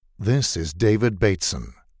This is David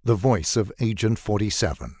Bateson, the voice of Agent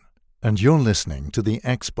 47, and you're listening to the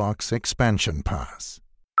Xbox Expansion Pass.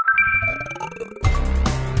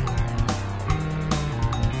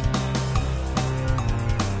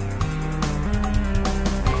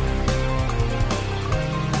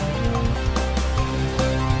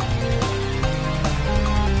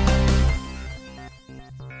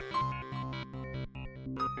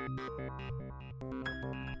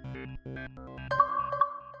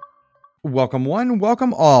 Welcome one,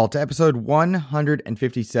 welcome all to episode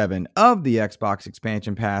 157 of the Xbox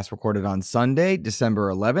Expansion Pass, recorded on Sunday, December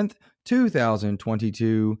 11th,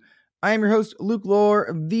 2022. I am your host, Luke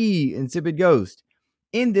Lore, the Insipid Ghost.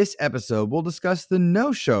 In this episode, we'll discuss the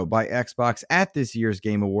no-show by Xbox at this year's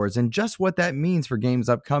Game Awards and just what that means for games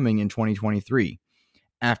upcoming in 2023.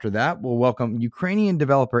 After that, we'll welcome Ukrainian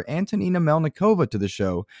developer Antonina Melnikova to the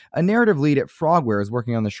show. A narrative lead at Frogware is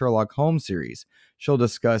working on the Sherlock Holmes series. She'll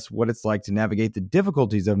discuss what it's like to navigate the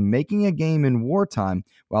difficulties of making a game in wartime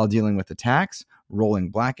while dealing with attacks,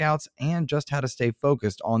 rolling blackouts, and just how to stay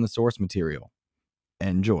focused on the source material.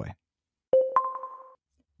 Enjoy.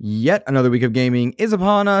 Yet another week of gaming is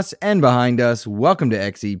upon us and behind us. Welcome to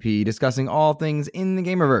XEP, discussing all things in the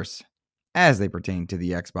Gamerverse as they pertain to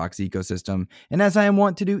the Xbox ecosystem. And as I am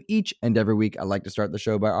wont to do each and every week, I like to start the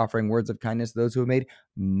show by offering words of kindness to those who have made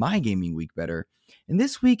my gaming week better. And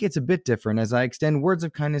this week, it's a bit different as I extend words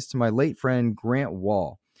of kindness to my late friend, Grant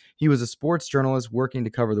Wahl. He was a sports journalist working to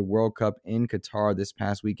cover the World Cup in Qatar this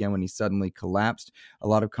past weekend when he suddenly collapsed. A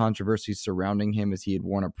lot of controversy surrounding him as he had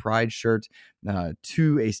worn a Pride shirt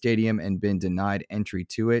to a stadium and been denied entry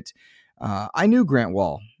to it. I knew Grant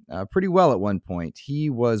Wahl pretty well at one point. He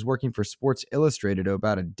was working for Sports Illustrated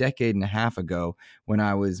about a decade and a half ago when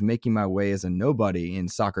I was making my way as a nobody in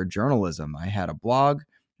soccer journalism. I had a blog,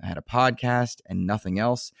 I had a podcast, and nothing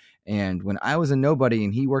else. And when I was a nobody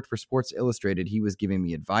and he worked for Sports Illustrated, he was giving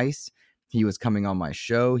me advice. He was coming on my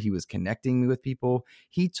show. He was connecting me with people.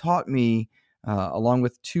 He taught me, along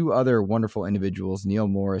with two other wonderful individuals, Neil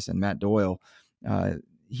Morris and Matt Doyle,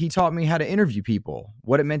 he taught me how to interview people,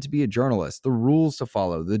 what it meant to be a journalist, the rules to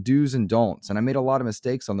follow, the do's and don'ts. And I made a lot of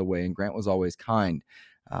mistakes on the way, and Grant was always kind.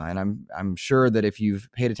 And I'm sure that if you've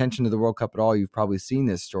paid attention to the World Cup at all, you've probably seen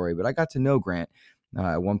this story. But I got to know Grant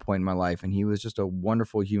at one point in my life, and he was just a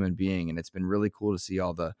wonderful human being. And it's been really cool to see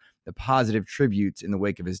all the positive tributes in the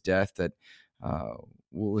wake of his death that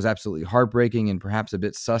was absolutely heartbreaking and perhaps a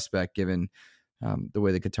bit suspect given the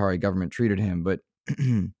way the Qatari government treated him. But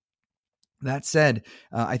that said,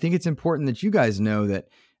 I think it's important that you guys know that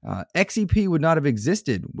XEP would not have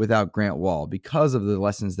existed without Grant Wahl because of the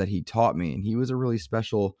lessons that he taught me. And he was a really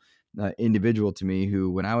special individual to me who,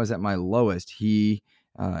 when I was at my lowest, he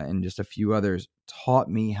and just a few others taught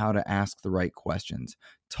me how to ask the right questions,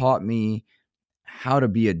 taught me how to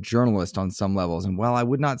be a journalist on some levels. And while I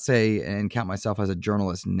would not say and count myself as a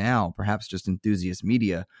journalist now, perhaps just enthusiast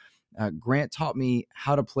media, Grant taught me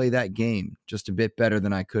how to play that game just a bit better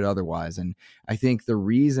than I could otherwise. And I think the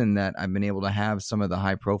reason that I've been able to have some of the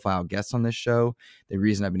high profile guests on this show, the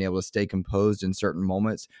reason I've been able to stay composed in certain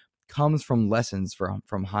moments comes from lessons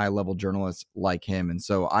from high level journalists like him. And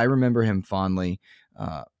so I remember him fondly.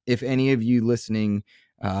 If any of you listening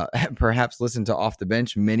perhaps listened to Off the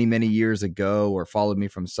Bench many, many years ago, or followed me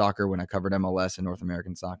from soccer when I covered MLS and North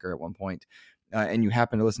American soccer at one point, and you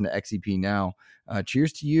happen to listen to XEP now,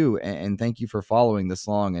 cheers to you, and thank you for following this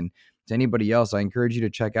long. And to anybody else, I encourage you to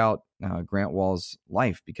check out Grant Wahl's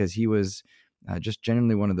life, because he was just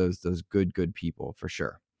genuinely one of those good people for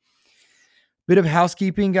sure. Bit of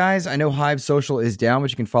housekeeping, guys. I know Hive Social is down,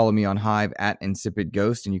 but you can follow me on Hive at Insipid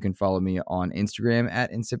Ghost, and you can follow me on Instagram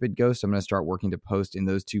at Insipid Ghost. I'm going to start working to post in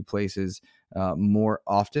those two places more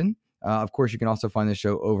often. Of course, you can also find the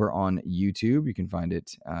show over on YouTube. You can find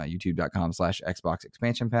it youtube.com/Xbox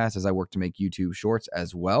Expansion Pass, as I work to make YouTube shorts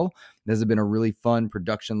as well. This has been a really fun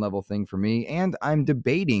production level thing for me, and I'm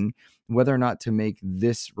debating whether or not to make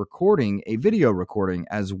this recording a video recording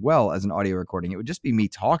as well as an audio recording. It would just be me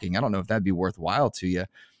talking. I don't know if that'd be worthwhile to you,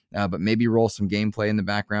 but maybe roll some gameplay in the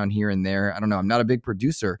background here and there. I don't know. I'm not a big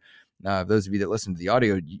producer. Those of you that listen to the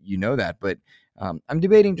audio, you know that, but I'm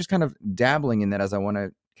debating just kind of dabbling in that as I want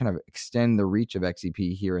to kind of extend the reach of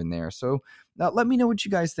XEP here and there. So let me know what you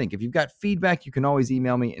guys think. If you've got feedback, you can always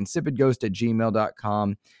email me,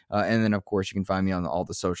 insipidghost@gmail.com. And then, of course, you can find me on all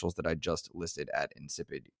the socials that I just listed at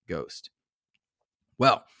Insipid Ghost.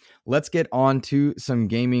 Well, let's get on to some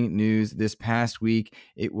gaming news this past week.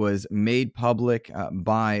 It was made public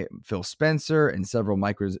by Phil Spencer and several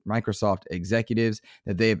Microsoft executives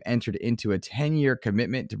that they have entered into a 10-year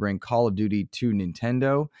commitment to bring Call of Duty to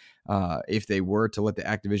Nintendo. If they were to let the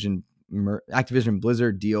Activision Activision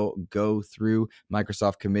Blizzard deal go through.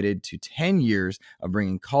 Microsoft committed to 10 years of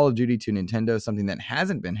bringing Call of Duty to Nintendo, something that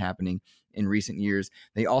hasn't been happening in recent years.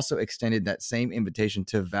 They also extended that same invitation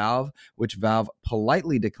to Valve, which Valve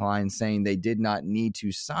politely declined, saying they did not need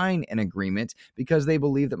to sign an agreement because they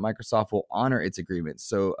believe that Microsoft will honor its agreement.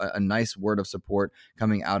 So a nice word of support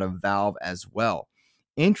coming out of Valve as well.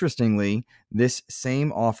 Interestingly, this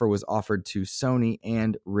same offer was offered to Sony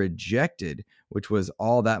and rejected, which was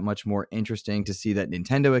all that much more interesting to see that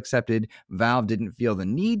Nintendo accepted. Valve didn't feel the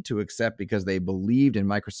need to accept because they believed in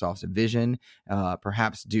Microsoft's vision,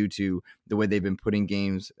 perhaps due to the way they've been putting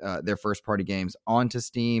games, their first-party games onto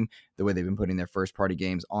Steam, the way they've been putting their first-party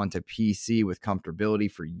games onto PC with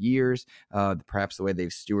comfortability for years, perhaps the way they've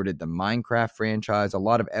stewarded the Minecraft franchise. A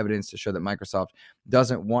lot of evidence to show that Microsoft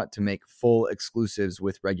doesn't want to make full exclusives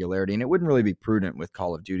with regularity, and it wouldn't really be prudent with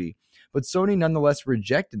Call of Duty. But Sony nonetheless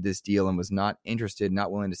rejected this deal and was not interested,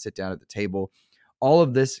 not willing to sit down at the table. All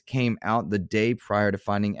of this came out the day prior to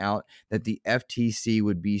finding out that the FTC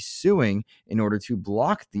would be suing in order to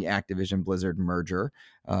block the Activision Blizzard merger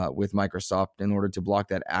with Microsoft, in order to block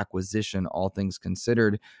that acquisition, all things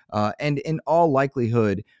considered. And in all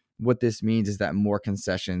likelihood, what this means is that more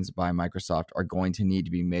concessions by Microsoft are going to need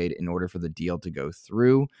to be made in order for the deal to go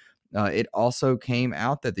through. It also came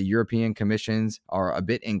out that the European commissions are a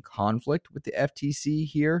bit in conflict with the FTC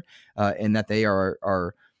here, in that they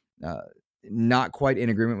are not quite in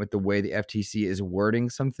agreement with the way the FTC is wording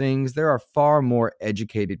some things. There are far more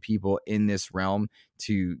educated people in this realm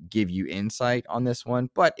to give you insight on this one,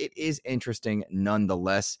 but it is interesting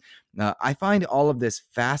nonetheless. I find all of this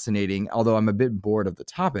fascinating, although I'm a bit bored of the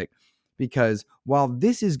topic, because while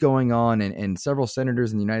this is going on and several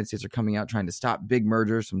senators in the United States are coming out trying to stop big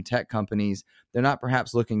mergers from tech companies, they're not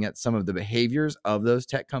perhaps looking at some of the behaviors of those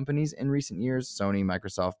tech companies in recent years: Sony,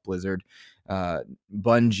 Microsoft, Blizzard,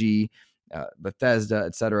 Bungie, Bethesda,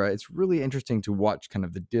 etc. It's really interesting to watch kind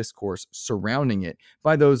of the discourse surrounding it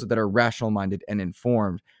by those that are rational-minded and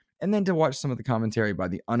informed, and then to watch some of the commentary by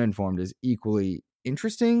the uninformed is equally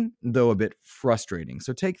interesting, though a bit frustrating.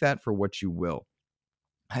 So take that for what you will.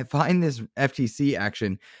 I find this FTC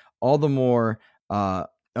action all the more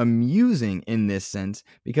amusing in this sense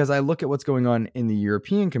because I look at what's going on in the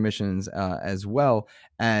European commissions as well,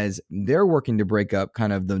 as they're working to break up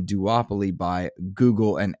kind of the duopoly by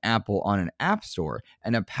Google and Apple on an app store,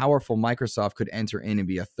 and a powerful Microsoft could enter in and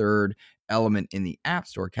be a third element in the app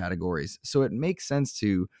store categories. So it makes sense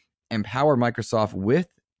to empower Microsoft with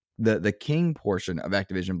the King portion of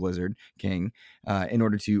Activision Blizzard, King, in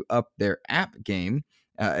order to up their app game.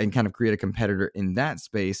 And kind of create a competitor in that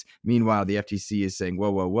space. Meanwhile, the FTC is saying,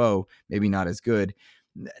 whoa, maybe not as good.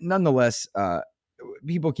 Nonetheless,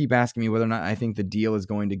 people keep asking me whether or not I think the deal is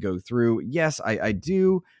going to go through. Yes, I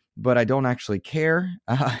do, but I don't actually care,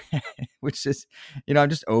 which is, I'm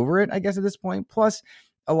just over it, I guess, at this point. Plus,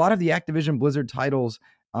 a lot of the Activision Blizzard titles,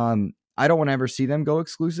 I don't want to ever see them go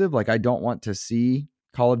exclusive. Like, I don't want to see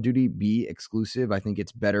Call of Duty be exclusive. I think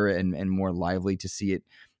it's better and more lively to see it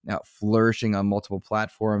flourishing on multiple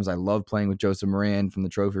platforms. I love playing with Joseph Moran from the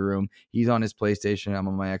Trophy Room. He's on his PlayStation. I'm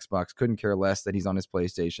on my Xbox. Couldn't care less that he's on his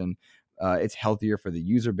PlayStation. It's healthier for the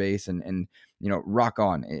user base, and rock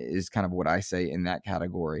on is kind of what I say in that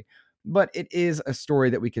category. But it is a story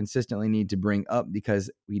that we consistently need to bring up because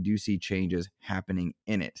we do see changes happening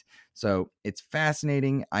in it. So it's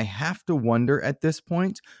fascinating. I have to wonder at this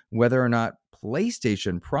point whether or not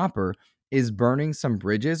PlayStation proper is burning some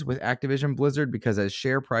bridges with Activision Blizzard, because as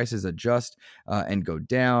share prices adjust and go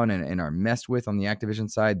down and are messed with on the Activision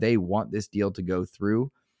side, they want this deal to go through.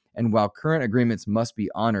 And while current agreements must be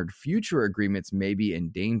honored, future agreements may be in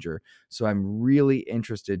danger. So I'm really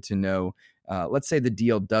interested to know, let's say the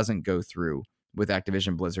deal doesn't go through with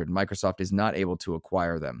Activision Blizzard. Microsoft is not able to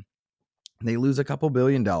acquire them. They lose a couple $1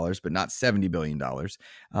 billion, but not $70 billion.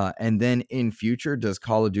 And then in future, does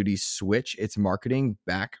Call of Duty switch its marketing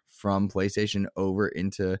back from PlayStation over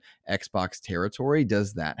into Xbox territory?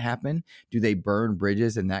 Does that happen? Do they burn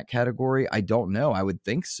bridges in that category? I don't know. I would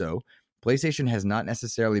think so. PlayStation has not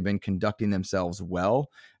necessarily been conducting themselves well.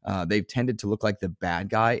 They've tended to look like the bad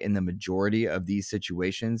guy in the majority of these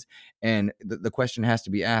situations. And the question has to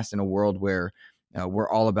be asked in a world where we're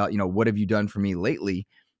all about, what have you done for me lately?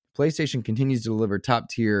 PlayStation continues to deliver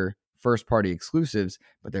top-tier first-party exclusives,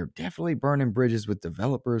 but they're definitely burning bridges with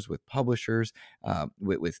developers, with publishers,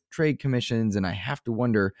 with trade commissions, and I have to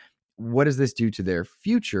wonder, what does this do to their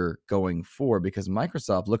future going forward? Because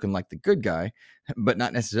Microsoft looking like the good guy, but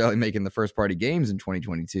not necessarily making the first-party games in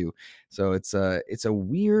 2022. So it's a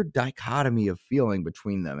weird dichotomy of feeling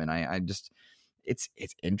between them, and I just it's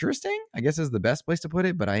interesting, I guess, is the best place to put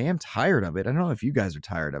it, but I am tired of it. I don't know if you guys are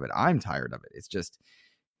tired of it. I'm tired of it. It's just,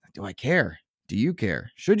 do I care? Do you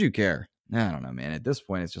care? Should you care? I don't know, man. At this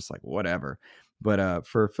point, it's just like whatever. But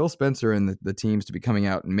for Phil Spencer and the teams to be coming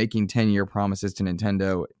out and making 10-year promises to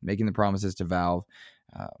Nintendo, making the promises to Valve,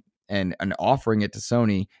 and offering it to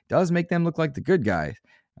Sony does make them look like the good guys.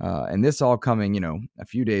 And this all coming, a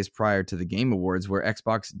few days prior to the Game Awards where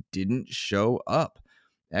Xbox didn't show up.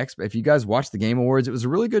 If you guys watched the Game Awards, it was a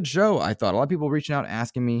really good show. I thought a lot of people reaching out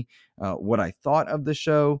asking me what I thought of the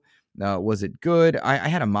show. Was it good? I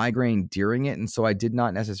had a migraine during it, and so I did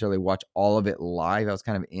not necessarily watch all of it live. I was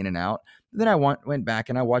kind of in and out. But then I went back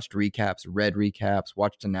and I watched recaps, read recaps,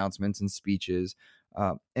 watched announcements and speeches.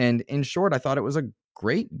 And in short, I thought it was a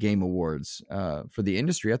great Game Awards for the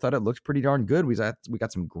industry. I thought it looked pretty darn good. We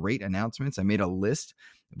got some great announcements. I made a list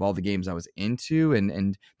of all the games I was into,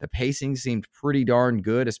 and the pacing seemed pretty darn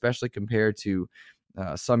good, especially compared to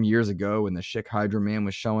some years ago when the Schick Hydra Man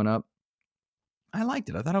was showing up. I liked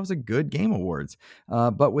it. I thought it was a good Game Awards.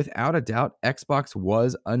 But without a doubt, Xbox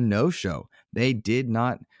was a no-show. They did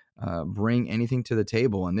not bring anything to the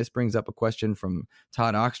table. And this brings up a question from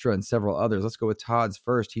Todd Oxtra and several others. Let's go with Todd's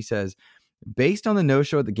first. He says, based on the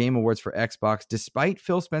no-show at the Game Awards for Xbox, despite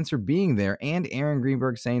Phil Spencer being there and Aaron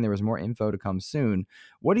Greenberg saying there was more info to come soon,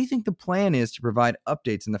 what do you think the plan is to provide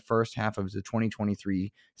updates in the first half of the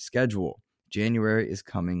 2023 schedule? January is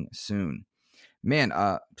coming soon. Man,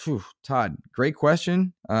 Todd, great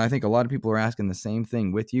question. I think a lot of people are asking the same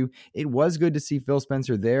thing with you. It was good to see Phil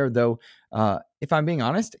Spencer there, though. If I'm being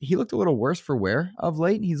honest, he looked a little worse for wear of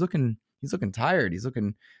late. He's looking tired. He's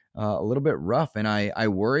looking a little bit rough, and I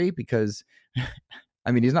worry because,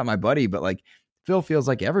 I mean, he's not my buddy, but like Phil feels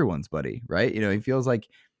like everyone's buddy, right? He feels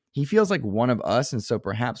like one of us, and so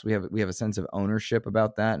perhaps we have a sense of ownership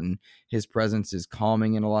about that, and his presence is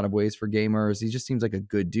calming in a lot of ways for gamers. He just seems like a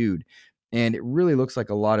good dude. And it really looks like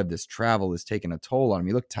a lot of this travel is taking a toll on him.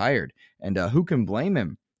 He looked tired, and who can blame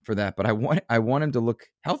him for that? But I want him to look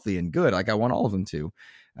healthy and good. Like I want all of them to.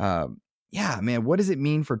 Yeah, man. What does it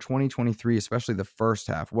mean for 2023, especially the first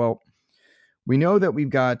half? Well, we know that we've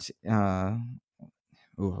got.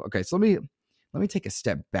 Okay, so let me take a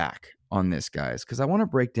step back on this, guys, because I want to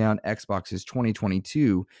break down Xbox's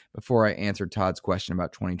 2022 before I answer Todd's question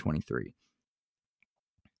about 2023.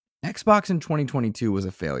 Xbox in 2022 was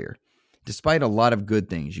a failure. Despite a lot of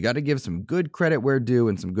good things, you got to give some good credit where due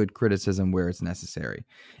and some good criticism where it's necessary.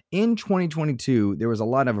 In 2022, there was a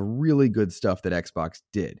lot of really good stuff that Xbox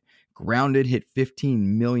did. Grounded hit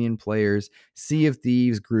 15 million players. Sea of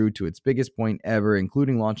Thieves grew to its biggest point ever,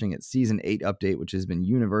 including launching its Season 8 update, which has been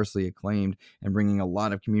universally acclaimed and bringing a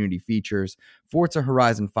lot of community features. Forza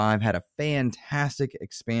Horizon 5 had a fantastic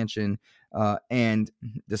expansion. And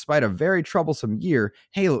despite a very troublesome year,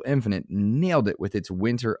 Halo Infinite nailed it with its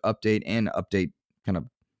winter update and update kind of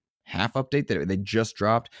half update that they just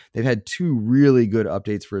dropped. They've had two really good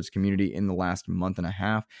updates for its community in the last month and a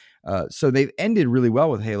half. So they've ended really well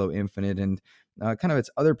with Halo Infinite, and kind of its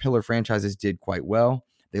other pillar franchises did quite well.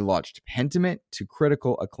 They launched Pentiment to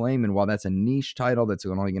critical acclaim, and while that's a niche title that's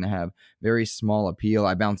only going to have very small appeal,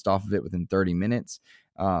 I bounced off of it within 30 minutes.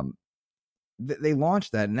 They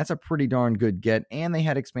launched that, and that's a pretty darn good get, and they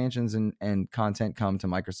had expansions and content come to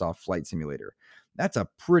Microsoft Flight Simulator. That's a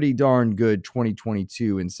pretty darn good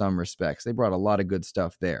 2022 in some respects. They brought a lot of good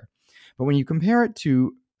stuff there. But when you compare it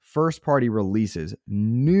to first-party releases,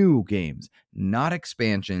 new games, not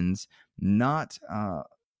expansions, not kind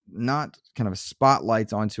of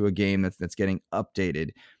spotlights onto a game that's getting updated,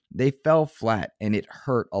 they fell flat, and it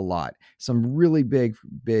hurt a lot. Some really big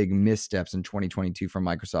missteps in 2022 from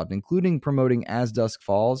Microsoft, including promoting As Dusk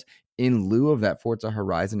Falls in lieu of that Forza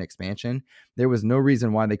Horizon expansion. There was no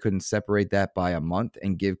reason why they couldn't separate that by a month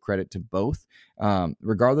and give credit to both.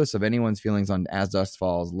 Regardless of anyone's feelings on As Dusk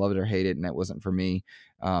Falls, love it or hate it, and that wasn't for me.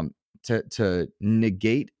 To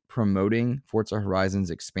negate promoting Forza Horizon's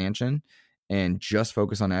expansion and just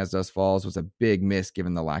focus on As Dusk Falls was a big miss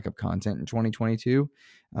given the lack of content in 2022.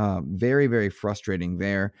 Very, very frustrating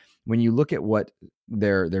there. When you look at what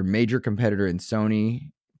their major competitor in Sony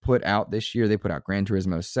put out this year, they put out Gran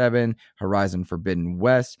Turismo 7, Horizon Forbidden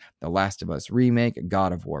West, The Last of Us Remake,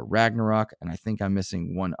 God of War Ragnarok, and I think I'm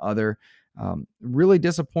missing one other. Really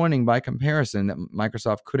disappointing by comparison that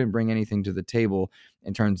Microsoft couldn't bring anything to the table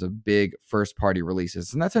in terms of big first-party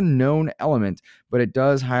releases. And that's a known element, but it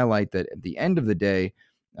does highlight that at the end of the day,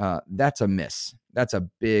 that's a miss. That's a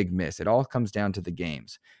big miss. It all comes down to the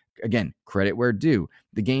games. Again, credit where due.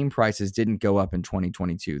 The game prices didn't go up in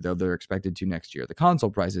 2022, though they're expected to next year. The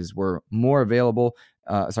console prices were more available.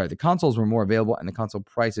 The consoles were more available, and the console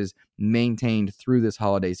prices maintained through this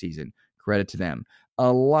holiday season. Credit to them.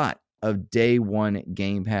 A lot of day one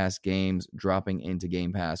Game Pass games dropping into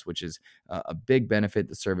Game Pass, which is a big benefit.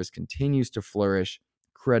 The service continues to flourish.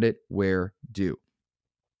 Credit where due.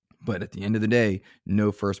 But at the end of the day,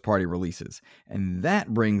 no first-party releases. And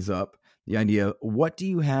that brings up the idea, what do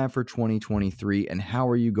you have for 2023 and how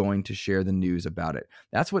are you going to share the news about it?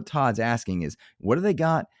 That's what Todd's asking is, what do they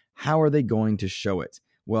got? How are they going to show it?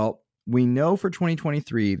 Well, we know for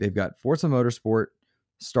 2023, they've got Forza Motorsport,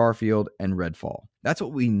 Starfield, and Redfall. That's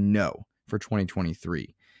what we know for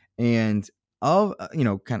 2023. And kind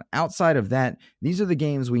of outside of that, these are the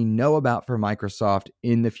games we know about for Microsoft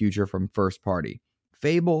in the future from first party.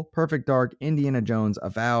 Fable, Perfect Dark, Indiana Jones,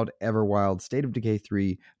 Avowed, Everwild, State of Decay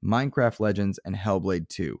 3, Minecraft Legends, and Hellblade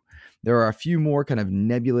 2. There are a few more kind of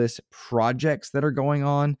nebulous projects that are going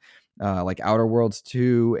on, like Outer Worlds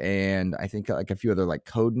 2, and I think like a few other like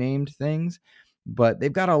code-named things. But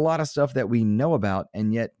they've got a lot of stuff that we know about,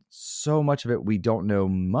 and yet so much of it we don't know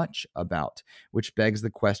much about, which begs the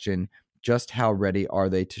question, just how ready are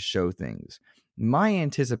they to show things? My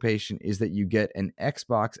anticipation is that you get an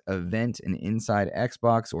Xbox event, an Inside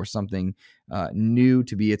Xbox, or something new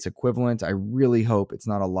to be its equivalent. I really hope it's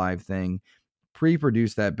not a live thing.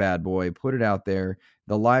 Pre-produce that bad boy, put it out there.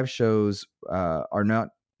 The live shows are not,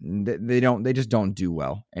 they just don't do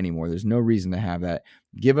well anymore. There's no reason to have that.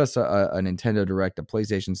 Give us a Nintendo Direct, a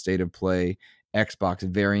PlayStation State of Play, Xbox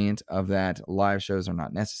variant of that. Live shows are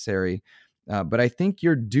not necessary. But I think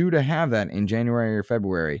you're due to have that in January or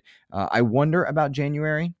February. I wonder about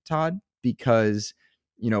January, Todd, because,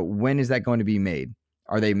 when is that going to be made?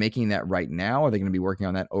 Are they making that right now? Are they going to be working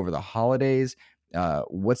on that over the holidays?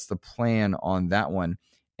 What's the plan on that one?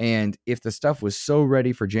 And if the stuff was so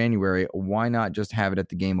ready for January, why not just have it at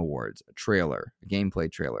the Game Awards? A trailer, a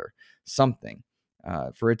gameplay trailer, something.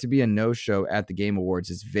 For it to be a no-show at the Game Awards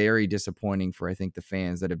is very disappointing for, I think, the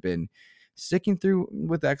fans that have been sticking through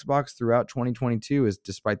with Xbox throughout 2022, is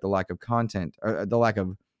despite the lack of content, or the lack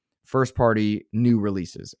of first-party new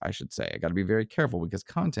releases, I should say. I got to be very careful because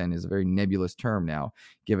content is a very nebulous term now,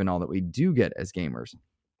 given all that we do get as gamers.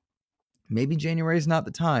 Maybe January is not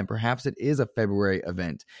the time. Perhaps it is a February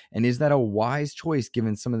event. And is that a wise choice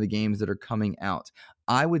given some of the games that are coming out?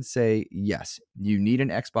 I would say yes. You need an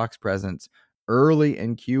Xbox presence early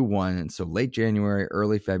in Q1, and so late January,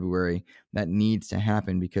 early February, that needs to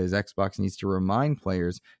happen because Xbox needs to remind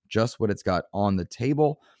players just what it's got on the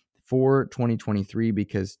table for 2023,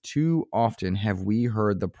 because too often have we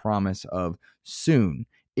heard the promise of soon,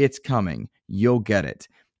 it's coming, you'll get it.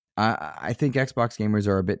 I think Xbox gamers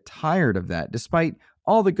are a bit tired of that. Despite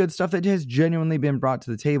all the good stuff that has genuinely been brought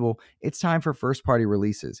to the table, it's time for first-party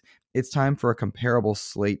releases. It's time for a comparable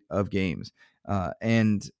slate of games.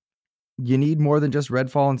 And you need more than just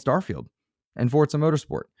Redfall and Starfield and Forza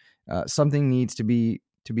Motorsport. Something needs to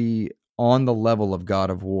be on the level of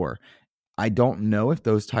God of War. I don't know if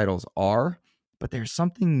those titles are, but there's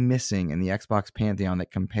something missing in the Xbox pantheon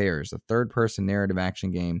that compares. A third-person narrative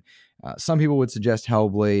action game. Some people would suggest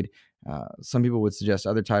Hellblade. Some people would suggest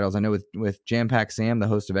other titles. I know with Jam Pack Sam, the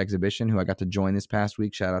host of Exhibition, who I got to join this past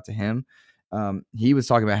week, shout out to him. He was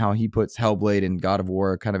talking about how he puts Hellblade and God of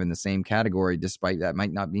War kind of in the same category, despite that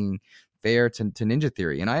might not being fair to Ninja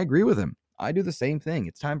Theory. And I agree with him. I do the same thing.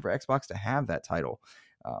 It's time for Xbox to have that title.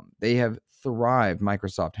 They have thrived,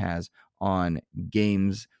 Microsoft has, on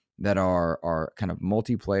games that are kind of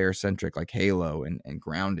multiplayer centric, like Halo and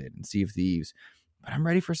Grounded and Sea of Thieves. But I'm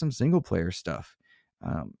ready for some single player stuff.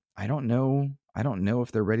 I don't know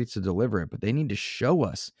if they're ready to deliver it, but they need to show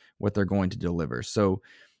us what they're going to deliver. So,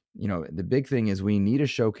 the big thing is we need a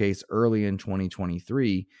showcase early in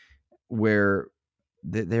 2023 where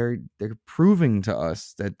they're proving to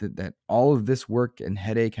us that all of this work and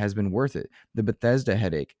headache has been worth it. The Bethesda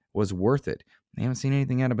headache was worth it. They haven't seen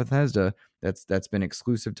anything out of Bethesda that's been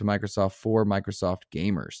exclusive to Microsoft for Microsoft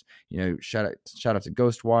gamers. Shout out to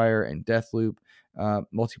Ghostwire and Deathloop,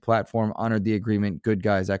 multi-platform, honored the agreement, good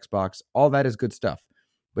guys, Xbox. All that is good stuff.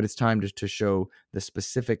 But it's time to show the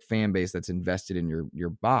specific fan base that's invested in your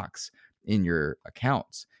box, in your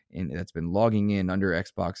accounts, and that's been logging in under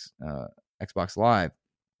Xbox Live.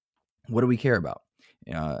 What do we care about?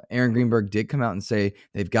 Aaron Greenberg did come out and say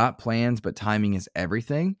they've got plans, but timing is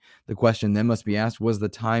everything. The question then must be asked, was the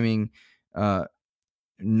timing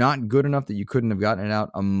not good enough that you couldn't have gotten it out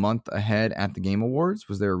a month ahead at the Game Awards?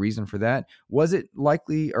 Was there a reason for that? Was it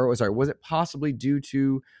possibly due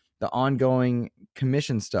to the ongoing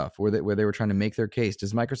commission stuff where they were trying to make their case?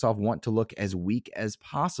 Does Microsoft want to look as weak as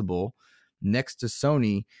possible next to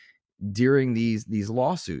Sony during these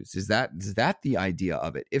lawsuits? Is that the idea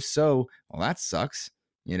of it? If so, well, that sucks.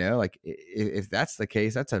 If that's the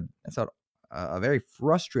case, that's a very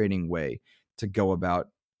frustrating way to go about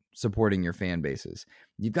supporting your fan bases.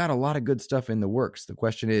 You've got a lot of good stuff in the works. The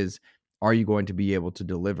question is, are you going to be able to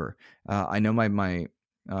deliver? I know my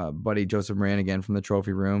buddy Joseph Moran, again from the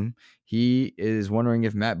Trophy Room, he is wondering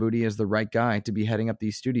if Matt Booty is the right guy to be heading up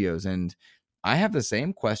these studios. And I have the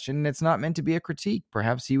same question, and it's not meant to be a critique.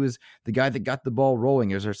 Perhaps he was the guy that got the ball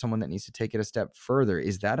rolling. Is there someone that needs to take it a step further?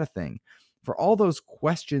 Is that a thing? For all those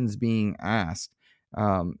questions being asked,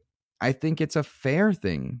 I think it's a fair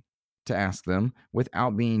thing to ask them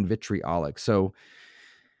without being vitriolic. So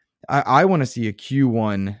I want to see a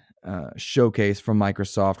Q1 showcase from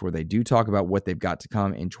Microsoft where they do talk about what they've got to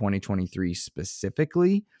come in 2023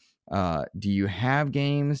 specifically. Do you have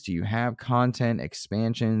games? Do you have content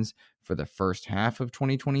expansions for the first half of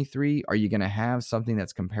 2023? Are you going to have something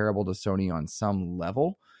that's comparable to Sony on some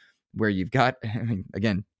level where you've got,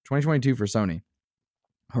 again, 2022 for Sony,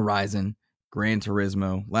 Horizon, Gran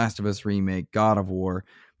Turismo, Last of Us Remake, God of War,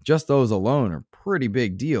 just those alone are pretty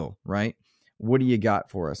big deal, right? What do you got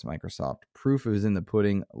for us, Microsoft? Proof is in the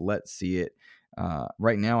pudding. Let's see it.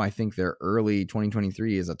 Right now, I think their early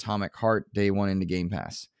 2023 is Atomic Heart day one into Game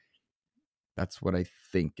Pass. That's what I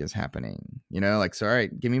think is happening. Like, so, all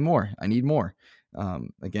right, give me more. I need more.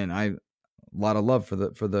 Again, a lot of love for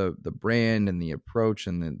the brand and the approach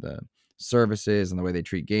and the services and the way they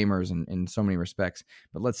treat gamers in so many respects.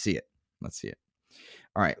 But let's see it.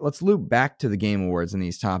 All right, let's loop back to the Game Awards and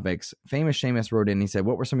these topics. Famous Seamus wrote in, he said,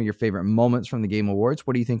 what were some of your favorite moments from the Game Awards?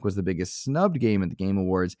 What do you think was the biggest snubbed game at the Game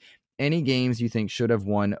Awards? Any games you think should have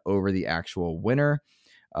won over the actual winner?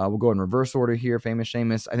 We'll go in reverse order here, Famous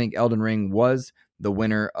Seamus. I think Elden Ring was the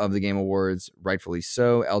winner of the Game Awards, rightfully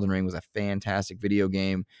so. Elden Ring was a fantastic video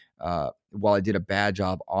game. While I did a bad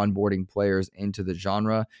job onboarding players into the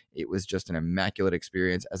genre, it was just an immaculate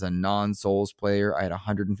experience. As a non-Souls player, I had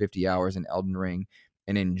 150 hours in Elden Ring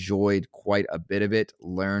and enjoyed quite a bit of it,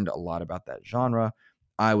 learned a lot about that genre.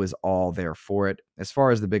 I was all there for it. As far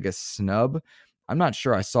as the biggest snub, I'm not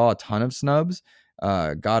sure I saw a ton of snubs.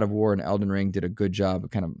 God of War and Elden Ring did a good job of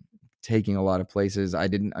kind of taking a lot of places. I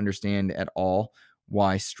didn't understand at all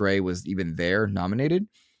why Stray was even there nominated.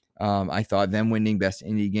 I thought them winning Best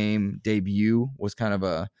Indie Game debut was kind of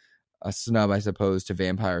a snub, I suppose, to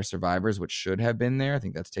Vampire Survivors, which should have been there. I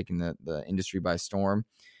think that's taken the industry by storm.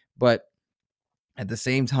 But at the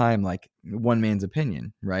same time, like, one man's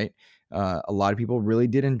opinion, right? A lot of people really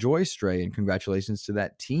did enjoy Stray, and congratulations to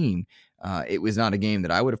that team. It was not a game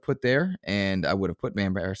that I would have put there, and I would have put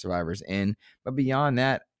Vampire Survivors in. But beyond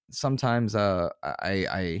that, sometimes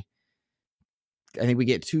I think we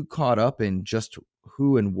get too caught up in just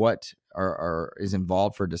who and what is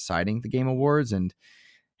involved for deciding the Game Awards, and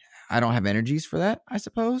I don't have energies for that, I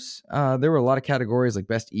suppose. There were a lot of categories like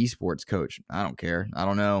Best Esports Coach. I don't care. I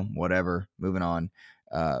don't know. Whatever. Moving on.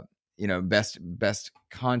 Best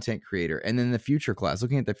Content Creator. And then the Future Class.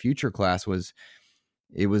 Looking at the Future Class was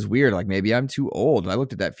weird. Like, maybe I'm too old. I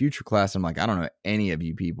looked at that Future Class. And I'm like, I don't know any of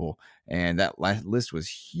you people. And that list was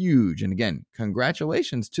huge. And again,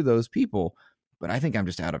 congratulations to those people. But I think I'm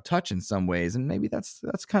just out of touch in some ways. And maybe that's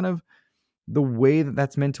kind of the way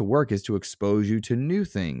that's meant to work, is to expose you to new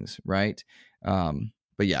things, right?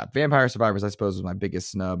 But yeah, Vampire Survivors, I suppose, was my biggest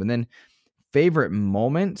snub. And then favorite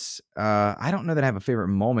moments, I don't know that I have a favorite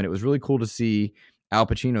moment. It was really cool to see Al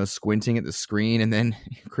Pacino squinting at the screen, and then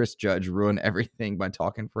Chris Judge ruin everything by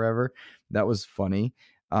talking forever. That was funny.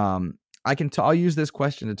 I'll use this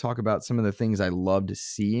question to talk about some of the things I loved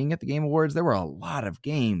seeing at the Game Awards. There were a lot of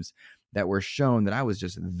games that were shown that I was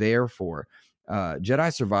just there for.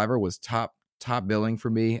 Jedi Survivor was top billing for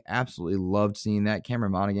me. Absolutely loved seeing that.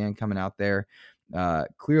 Cameron Monaghan coming out there,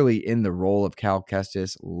 clearly in the role of Cal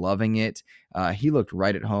Kestis, loving it. He looked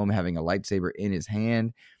right at home having a lightsaber in his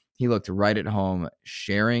hand. He looked right at home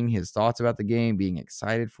sharing his thoughts about the game, being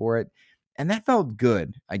excited for it. And that felt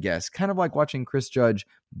good, I guess. Kind of like watching Chris Judge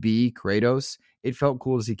be Kratos. It felt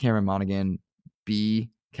cool to see Cameron Monaghan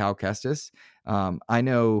be Cal Kestis. I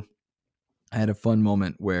know I had a fun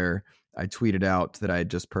moment where I tweeted out that I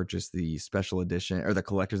had just purchased the special edition, or the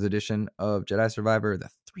collector's edition of Jedi Survivor, the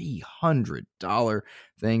 $300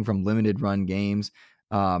 thing from Limited Run Games.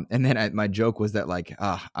 And then my joke was that, like,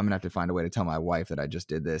 I'm going to have to find a way to tell my wife that I just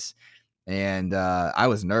did this. And I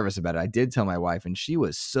was nervous about it. I did tell my wife, and she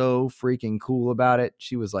was so freaking cool about it.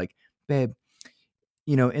 She was like, babe,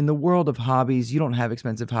 in the world of hobbies, you don't have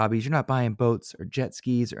expensive hobbies. You're not buying boats or jet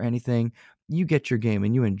skis or anything. You get your game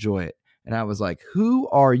and you enjoy it. And I was like, who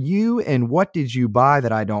are you and what did you buy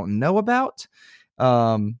that I don't know about?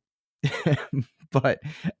 But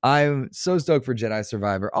I'm so stoked for Jedi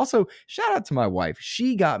Survivor. Also, shout out to my wife.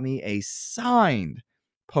 She got me a signed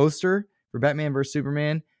poster for Batman vs.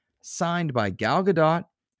 Superman. signed by Gal Gadot,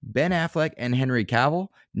 Ben Affleck, and Henry Cavill,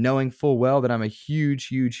 knowing full well that I'm a huge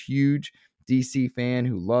DC fan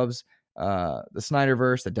who loves the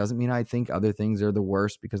Snyderverse. That doesn't mean I think other things are the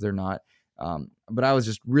worst, because they're not. But I was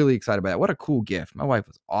just really excited by that. What a cool gift. My wife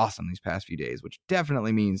was awesome these past few days, which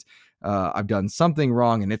definitely means I've done something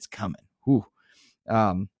wrong and it's coming. Whew.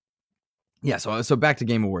 Yeah, so back to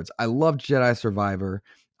Game Awards. I loved Jedi Survivor.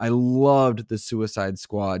 I loved the Suicide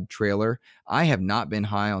Squad trailer. I have not been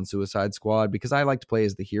high on Suicide Squad because I like to play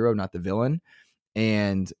as the hero, not the villain.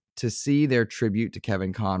 And to see their tribute to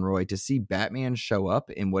Kevin Conroy, to see Batman show up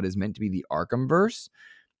in what is meant to be the Arkhamverse,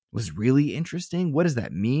 was really interesting. What does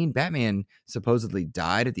that mean? Batman supposedly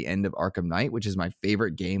died at the end of Arkham Knight, which is my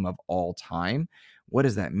favorite game of all time. What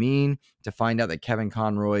does that mean? To find out that Kevin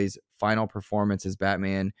Conroy's final performance as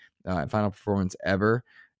Batman, final performance ever,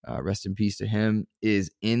 rest in peace to him,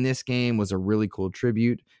 is in this game, was a really cool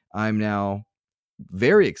tribute. I'm now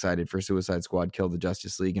very excited for Suicide Squad Kill the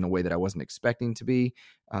Justice League in a way that I wasn't expecting to be.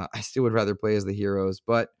 I still would rather play as the heroes,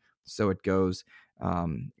 but so it goes.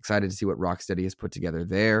 Excited to see what Rocksteady has put together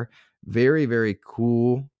there. Very, very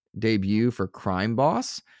cool debut for Crime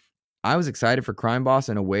Boss. I was excited for Crime Boss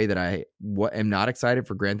in a way that I am not excited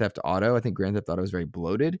for Grand Theft Auto. I think Grand Theft Auto is very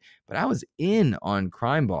bloated, but I was in on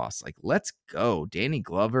Crime Boss. Like, let's go. Danny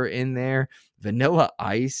Glover in there, Vanilla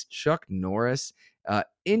Ice, Chuck Norris.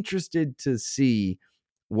 Interested to see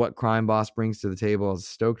what Crime Boss brings to the table. I was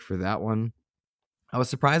stoked for that one. I was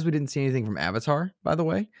surprised we didn't see anything from Avatar, by the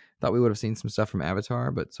way. Thought we would have seen some stuff from Avatar,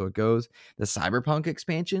 but so it goes. The Cyberpunk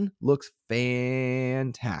expansion looks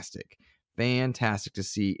fantastic. Fantastic to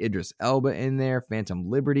see Idris Elba in there, Phantom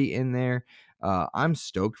Liberty in there. I'm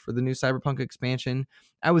stoked for the new Cyberpunk expansion.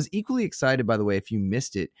 I was equally excited, by the way, if you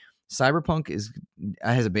missed it. Cyberpunk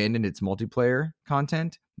has abandoned its multiplayer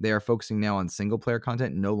content. They are focusing now on single-player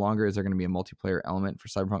content. No longer is there going to be a multiplayer element for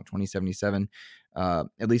Cyberpunk 2077, at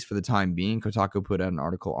least for the time being. Kotaku put out an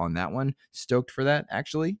article on that one. Stoked for that,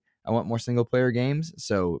 actually. I want more single-player games,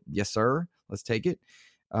 so yes, sir. Let's take it.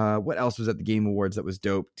 What else was at the Game Awards that was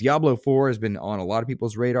dope? Diablo 4 has been on a lot of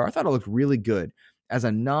people's radar. I thought it looked really good. As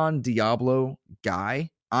a non-Diablo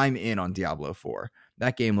guy, I'm in on Diablo 4.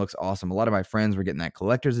 That game looks awesome. A lot of my friends were getting that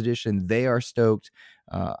collector's edition. They are stoked.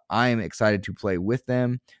 I am excited to play with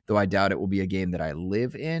them, though I doubt it will be a game that I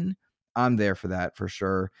live in. I'm there for that for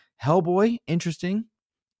sure. Hellboy, interesting.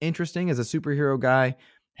 Interesting as a superhero guy.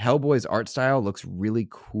 Hellboy's art style looks really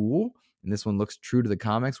cool, and this one looks true to the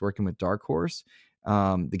comics, working with Dark Horse.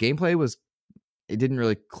 The gameplay it didn't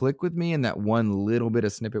really click with me in that one little bit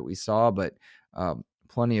of snippet we saw, but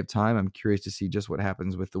plenty of time. I'm curious to see just what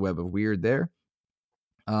happens with the Web of Weird there.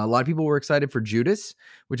 A lot of people were excited for Judas,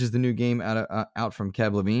 which is the new game out from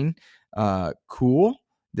Kev Levine. Cool.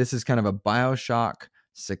 This is kind of a BioShock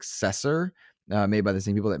successor made by the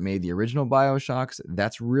same people that made the original BioShocks.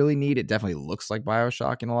 That's really neat. It definitely looks like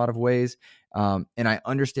BioShock in a lot of ways. And I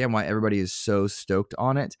understand why everybody is so stoked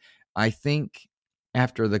on it. I think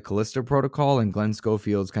after the Callisto Protocol and Glenn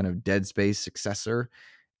Schofield's kind of Dead Space successor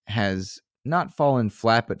has not fallen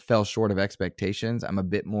flat, but fell short of expectations, I'm a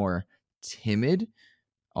bit more timid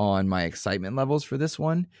on my excitement levels for this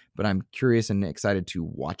one, but I'm curious and excited to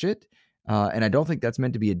watch it. And I don't think that's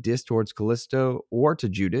meant to be a diss towards Callisto or to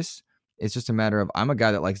Judas. It's just a matter of, I'm a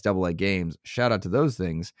guy that likes AA games. Shout out to those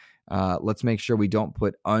things. Let's make sure we don't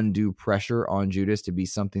put undue pressure on Judas to be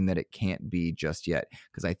something that it can't be just yet.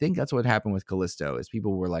 Because I think that's what happened with Callisto, is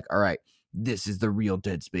people were like, all right, this is the real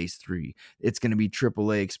Dead Space 3. It's going to be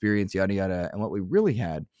AAA experience, yada, yada. And what we really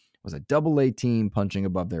had was a AA team punching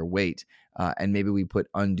above their weight. And maybe we put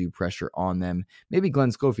undue pressure on them. Maybe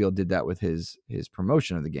Glenn Schofield did that with his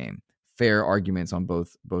promotion of the game. Fair arguments on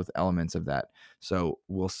both elements of that. So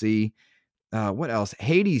we'll see. What else?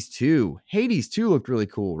 Hades 2. Hades 2 looked really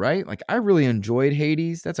cool, right? Like, I really enjoyed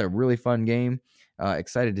Hades. That's a really fun game.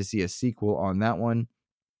 Excited to see a sequel on that one.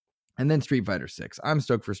 And then Street Fighter 6. I'm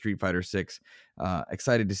stoked for Street Fighter 6.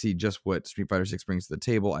 Excited to see just what Street Fighter 6 brings to the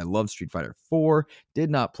table. I love Street Fighter 4. Did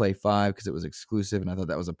not play 5 because it was exclusive, and I thought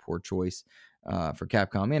that was a poor choice for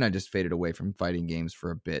Capcom. And I just faded away from fighting games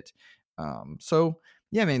for a bit. So,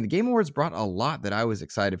 yeah, man, the Game Awards brought a lot that I was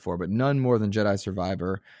excited for, but none more than Jedi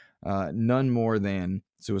Survivor. None more than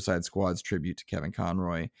Suicide Squad's tribute to Kevin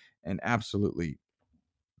Conroy, and absolutely,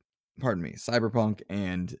 Cyberpunk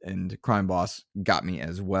and Crime Boss got me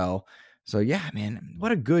as well. So yeah, man,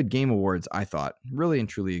 what a good Game Awards, I thought. Really and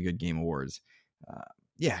truly a good Game Awards.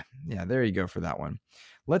 Yeah, there you go for that one.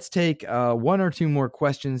 Let's take one or two more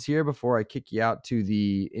questions here before I kick you out to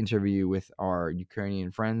the interview with our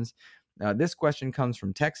Ukrainian friends. This question comes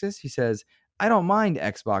from Texas. He says, I don't mind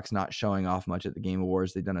Xbox not showing off much at the Game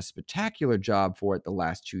Awards. They've done a spectacular job for it the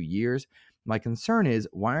last 2 years. My concern is,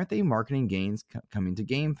 why aren't they marketing games coming to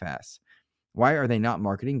Game Pass? Why are they not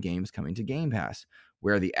marketing games coming to Game Pass?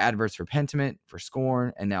 Where are the adverts for Pentiment, for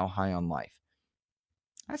Scorn, and now High on Life?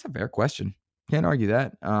 That's a fair question. Can't argue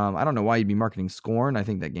that. I don't know why you'd be marketing Scorn. I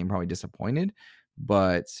think that game probably disappointed,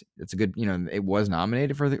 but it's a good, it was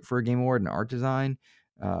nominated for a Game Award in art design.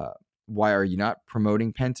 Why are you not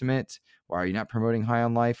promoting Pentiment? Why are you not promoting High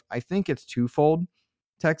on Life? I think it's twofold,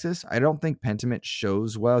 Texas. I don't think Pentiment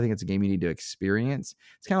shows well. I think it's a game you need to experience.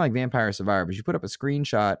 It's kind of like Vampire Survivors. You put up a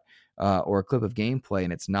screenshot or a clip of gameplay,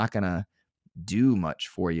 and it's not going to do much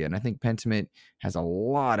for you. And I think Pentiment has a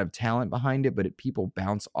lot of talent behind it, but people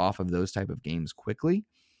bounce off of those type of games quickly.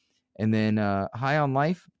 And then High on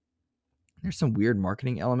Life, there's some weird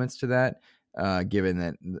marketing elements to that, given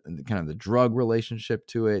that kind of the drug relationship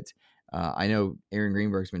to it. I know Aaron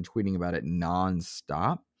Greenberg's been tweeting about it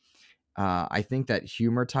nonstop. I think that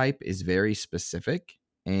humor type is very specific,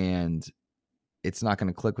 and it's not going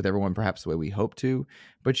to click with everyone perhaps the way we hope to.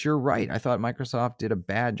 But you're right. I thought Microsoft did a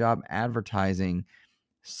bad job advertising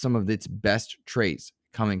some of its best traits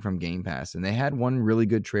coming from Game Pass. And they had one really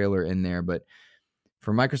good trailer in there. But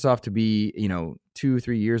for Microsoft to be,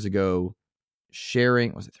 2-3 years ago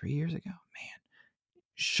sharing, was it 3 years ago? Man.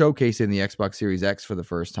 Showcasing the Xbox Series X for the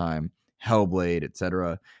first time, Hellblade,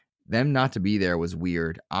 etc. Them not to be there was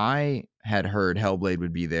weird. I had heard Hellblade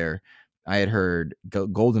would be there. I had heard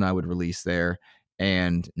GoldenEye would release there,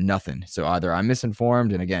 and nothing. So either I'm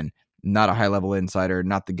misinformed, and again, not a high-level insider,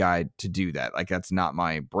 not the guy to do that. Like, that's not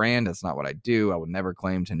my brand. That's not what I do. I would never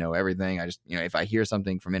claim to know everything. I just, if I hear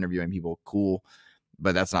something from interviewing people, cool,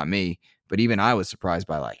 but that's not me. But even I was surprised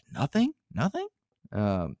by, like, nothing.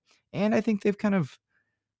 And I think they've kind of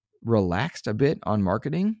relaxed a bit on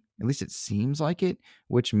marketing. At least it seems like it,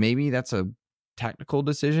 which maybe that's a tactical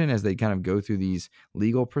decision as they kind of go through these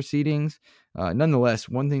legal proceedings. Nonetheless,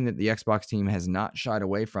 one thing that the Xbox team has not shied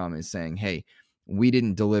away from is saying, hey, we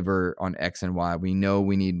didn't deliver on X and Y. We know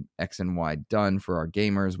we need X and Y done for our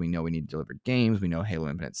gamers. We know we need to deliver games. We know Halo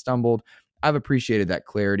Infinite stumbled. I've appreciated that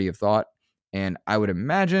clarity of thought, and I would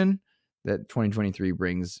imagine that 2023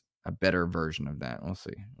 brings a better version of that. We'll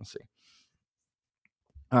see.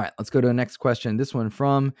 All right, let's go to the next question. This one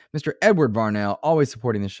from Mr. Edward Varnell, always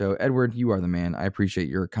supporting the show. Edward, you are the man. I appreciate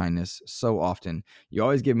your kindness so often. You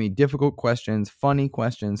always give me difficult questions, funny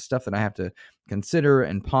questions, stuff that I have to consider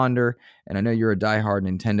and ponder. And I know you're a diehard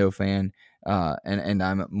Nintendo fan, and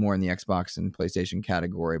I'm more in the Xbox and PlayStation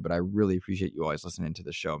category, but I really appreciate you always listening to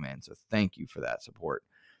the show, man. So thank you for that support.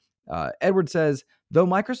 Edward says, though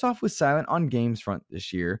Microsoft was silent on games front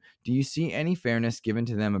this year, do you see any fairness given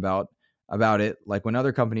to them about it, like when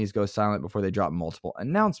other companies go silent before they drop multiple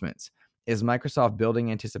announcements? Is Microsoft building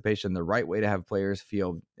anticipation the right way to have players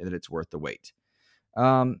feel that it's worth the wait?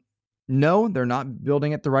 No, they're not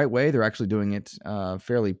building it the right way. They're actually doing it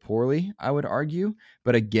fairly poorly, I would argue.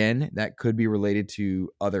 But again, that could be related to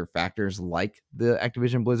other factors like the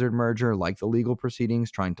Activision Blizzard merger, like the legal proceedings,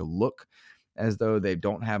 trying to look as though they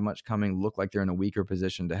don't have much coming, look like they're in a weaker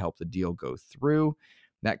position to help the deal go through.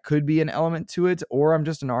 That could be an element to it, or I'm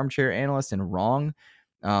just an armchair analyst and wrong.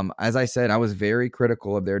 As I said, I was very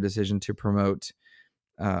critical of their decision to promote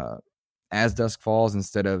As Dusk Falls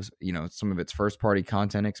instead of some of its first-party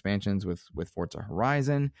content expansions with Forza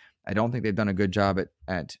Horizon. I don't think they've done a good job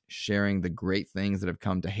at sharing the great things that have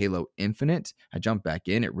come to Halo Infinite. I jumped back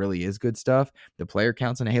in. It really is good stuff. The player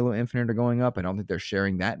counts in Halo Infinite are going up. I don't think they're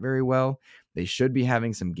sharing that very well. They should be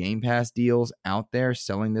having some Game Pass deals out there,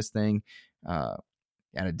 selling this thing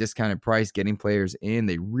at a discounted price, getting players in.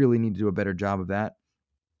 They really need to do a better job of that.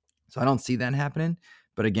 So I don't see that happening.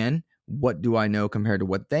 But again, what do I know compared to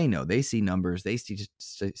what they know? They see numbers, they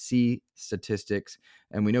see statistics,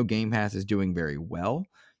 and we know Game Pass is doing very well.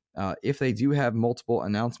 If they do have multiple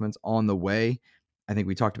announcements on the way, I think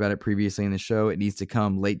we talked about it previously in the show. It needs to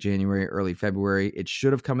come late January, early February. It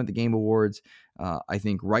should have come at the Game Awards. I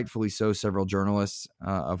think rightfully so. Several journalists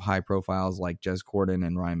of high profiles like Jez Corden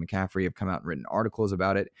and Ryan McCaffrey have come out and written articles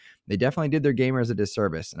about it. They definitely did their gamers a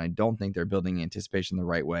disservice, and I don't think they're building anticipation the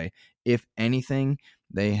right way. If anything,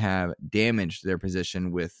 they have damaged their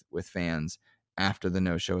position with fans after the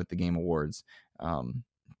no-show at the Game Awards.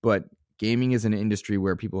 But gaming is an industry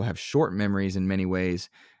where people have short memories in many ways.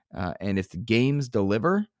 And if the games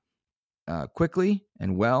deliver quickly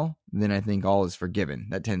and well, then I think all is forgiven.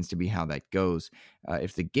 That tends to be how that goes.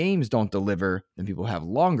 If the games don't deliver, then people have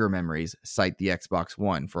longer memories. Cite the Xbox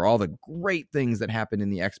One for all the great things that happened in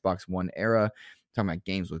the Xbox One era. Talking about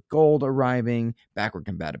games with gold arriving, backward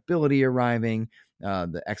compatibility arriving,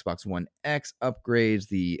 the Xbox One X upgrades,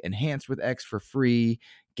 the Enhanced with X for free,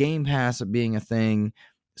 Game Pass being a thing.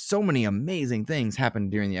 So many amazing things happened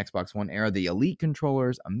during the Xbox One era. The Elite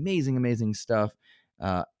controllers, amazing stuff.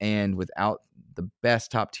 And without the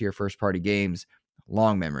best top tier first party games,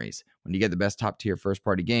 long memories. When you get the best top tier first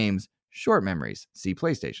party games, short memories. See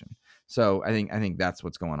PlayStation. So I think that's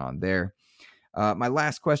what's going on there. My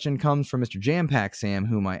last question comes from Mr. Jampack Sam,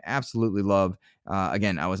 whom I absolutely love.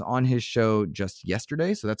 Again, I was on his show just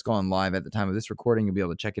yesterday, so that's gone live at the time of this recording. You'll be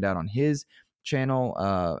able to check it out on his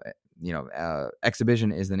channel.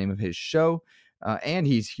 Exhibition is the name of his show, and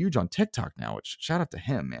he's huge on TikTok now, which shout out to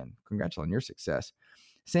him, man. Congrats on your success.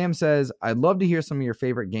 Sam says, I'd love to hear some of your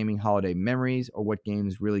favorite gaming holiday memories or what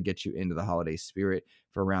games really get you into the holiday spirit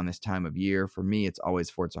for around this time of year. For me, it's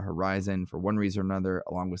always Forza Horizon for one reason or another,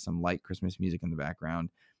 along with some light Christmas music in the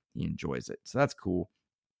background. He enjoys it. So that's cool.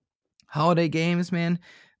 Holiday games, man.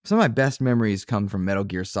 Some of my best memories come from Metal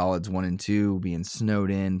Gear Solids 1 and 2, being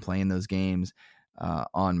snowed in, playing those games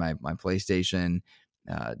on my PlayStation,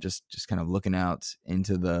 just kind of looking out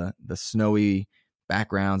into the snowy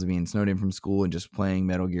backgrounds of being snowed in from school and just playing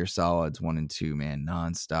Metal Gear Solids 1 and 2, man,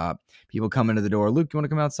 nonstop. People come into the door, Luke, you want to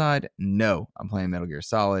come outside? No, I'm playing Metal Gear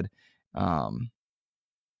Solid.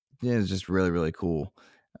 It's just really cool.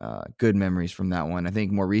 Good memories from that one. I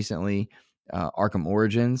think more recently, Arkham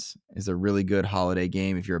Origins is a really good holiday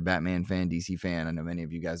game. If you're a Batman fan, DC fan, I know many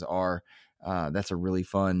of you guys are. That's a really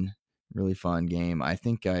fun game. I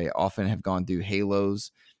think I often have gone through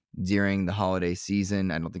Halos during the holiday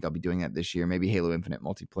season. I don't think I'll be doing that this year. Maybe Halo Infinite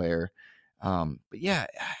multiplayer. But yeah,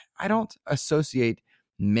 I don't associate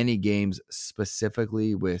many games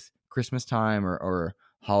specifically with Christmas time or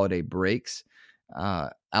holiday breaks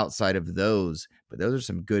outside of those. But those are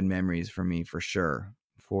some good memories for me for sure.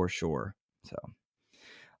 So,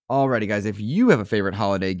 alrighty, guys. If you have a favorite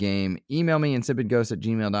holiday game, email me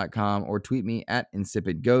insipidghost@gmail.com or tweet me at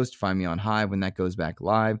insipidghost. Find me on Hive when that goes back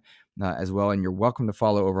live as well. And you're welcome to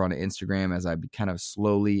follow over on Instagram as I kind of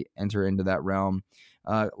slowly enter into that realm.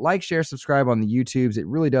 Like, share, subscribe on the YouTubes. It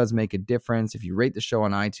really does make a difference. If you rate the show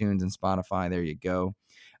on iTunes and Spotify, there you go.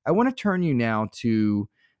 I want to turn you now to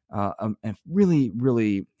a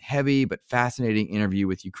really heavy but fascinating interview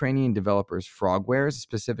with Ukrainian developers Frogwares,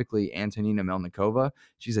 specifically Antonina Melnikova.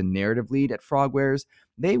 She's a narrative lead at Frogwares.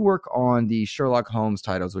 They work on the Sherlock Holmes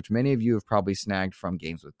titles, which many of you have probably snagged from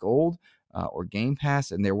Games with Gold or Game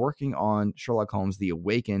Pass, and they're working on Sherlock Holmes: The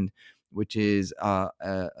Awakened, which is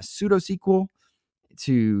a pseudo-sequel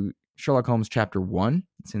to Sherlock Holmes Chapter 1.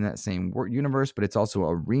 It's in that same universe, but it's also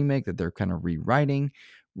a remake that they're kind of rewriting.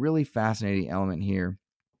 Really fascinating element here.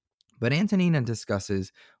 But Antonina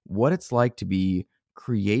discusses what it's like to be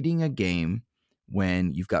creating a game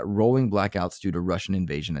when you've got rolling blackouts due to Russian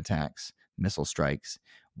invasion attacks, missile strikes,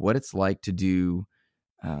 what it's like to do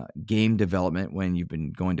game development when you've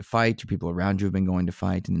been going to fight, your people around you have been going to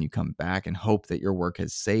fight, and then you come back and hope that your work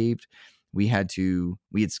has saved. We had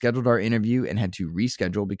scheduled our interview and had to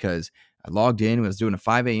reschedule because I logged in, was doing a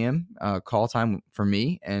 5 a.m. Call time for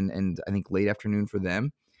me and I think late afternoon for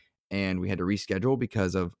them. And we had to reschedule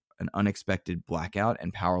because of an unexpected blackout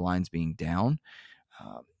and power lines being down.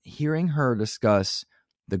 Hearing her discuss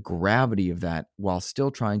the gravity of that while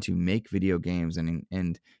still trying to make video games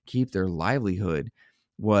and keep their livelihood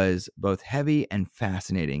was both heavy and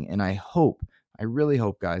fascinating. And I really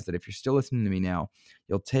hope, guys, that if you're still listening to me now,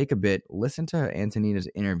 you'll take a bit, listen to Antonina's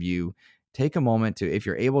interview, take a moment to, if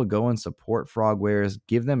you're able to go and support Frogwares,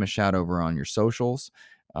 give them a shout over on your socials.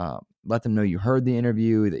 Let them know you heard the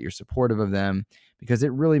interview, that you're supportive of them, because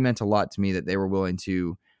it really meant a lot to me that they were willing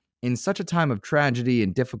to, in such a time of tragedy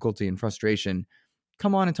and difficulty and frustration,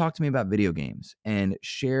 come on and talk to me about video games and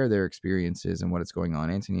share their experiences and what is going on.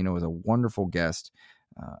 Antonina was a wonderful guest,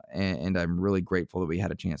 and I'm really grateful that we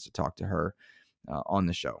had a chance to talk to her on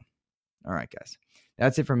the show. All right, guys.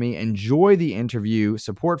 That's it for me. Enjoy the interview.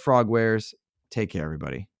 Support Frogwares. Take care,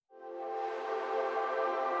 everybody.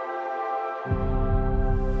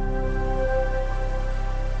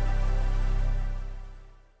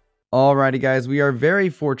 Alrighty, guys, we are very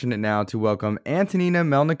fortunate now to welcome Antonina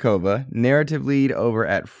Melnikova, narrative lead over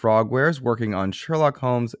at Frogwares, working on Sherlock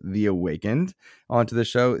Holmes: The Awakened, onto the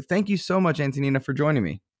show. Thank you so much, Antonina, for joining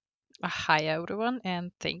me. Hi, everyone,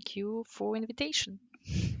 and thank you for invitation.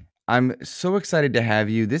 I'm so excited to have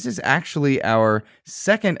you. This is actually our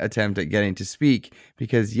second attempt at getting to speak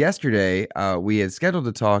because yesterday we had scheduled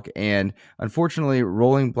to talk, and unfortunately,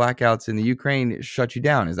 rolling blackouts in the Ukraine shut you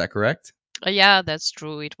down. Is that correct? Yeah, that's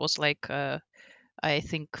true. It was like I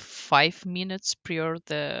think 5 minutes prior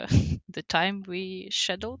the the time we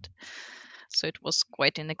scheduled, so it was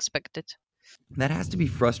quite unexpected. That has to be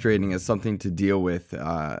frustrating as something to deal with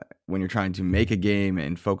when you're trying to make a game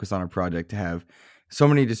and focus on a project, to have so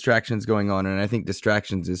many distractions going on. And I think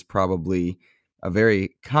distractions is probably a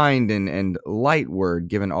very kind and light word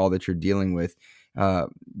given all that you're dealing with. Uh,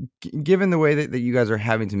 Given the way that you guys are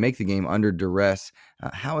having to make the game under duress,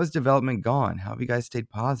 how has development gone? How have you guys stayed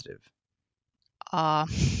positive? Uh,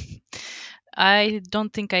 I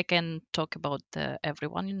don't think I can talk about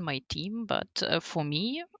everyone in my team, but for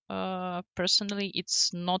me, personally,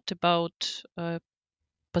 it's not about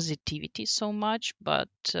positivity so much, but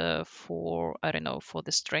for, I don't know, for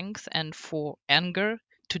the strength and for anger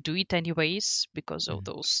to do it anyways, because of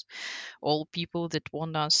those all people that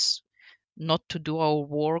want us not to do our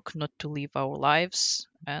work, not to live our lives,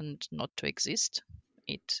 and not to exist.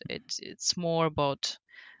 It's more about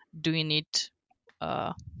doing it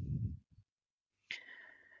uh,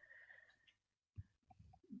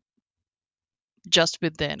 just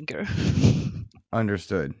with the anger.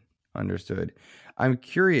 Understood. Understood. I'm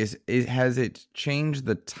curious, has it changed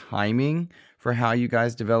the timing for how you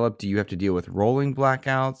guys develop? Do you have to deal with rolling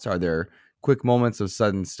blackouts? Are there quick moments of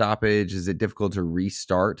sudden stoppage? Is it difficult to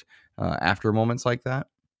restart after moments like that?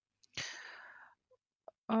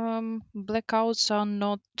 Blackouts are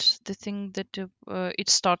not the thing that it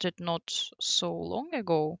started not so long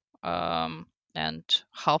ago. And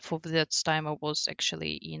half of that time I was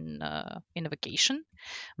actually in a vacation.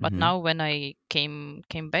 But Mm-hmm. now when I came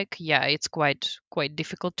back, yeah, it's quite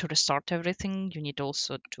difficult to restart everything. You need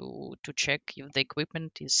also to check if the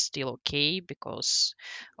equipment is still okay, because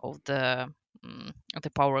of the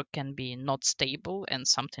power can be not stable and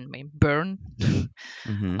something may burn.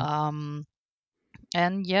 Mm-hmm. um,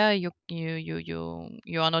 and yeah, you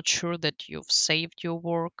are not sure that you've saved your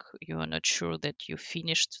work. You are not sure that you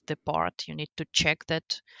finished the part. You need to check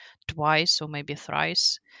that twice or maybe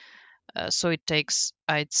thrice. So it takes,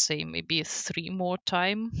 I'd say, maybe three more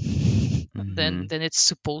time Mm-hmm. than it's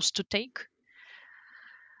supposed to take.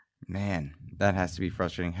 Man, that has to be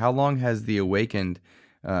frustrating. How long has The Awakened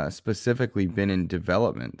specifically been in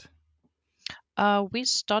development? We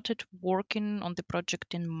started working on the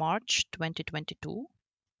project in March 2022.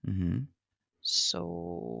 Mm-hmm.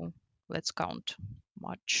 So let's count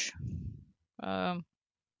March, um,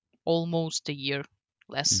 almost a year,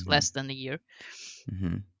 Mm-hmm. less than a year.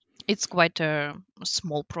 Mm-hmm. It's quite a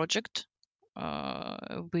small project.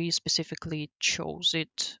 We specifically chose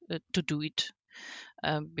it to do it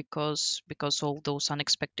because all those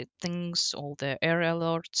unexpected things, all the air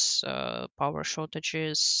alerts, power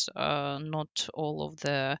shortages, not all of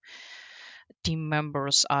the team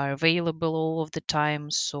members are available all of the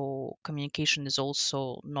time, so communication is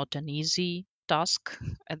also not an easy task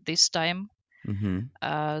at this time.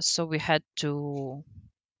 Mm-hmm. So we had to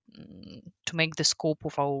make the scope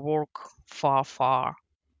of our work far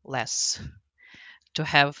less to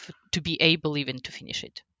have to be able even to finish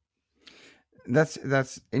it.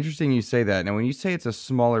 That's interesting you say that. Now, when you say it's a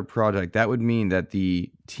smaller project, that would mean that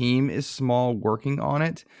the team is small working on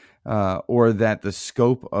it, or that the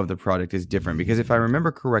scope of the project is different. Because if I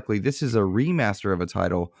remember correctly, this is a remaster of a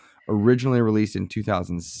title originally released in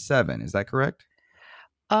 2007. Is that correct?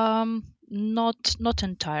 Not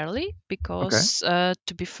entirely, Okay. because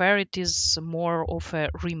to be fair, it is more of a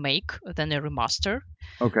remake than a remaster.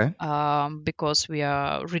 Okay. Because we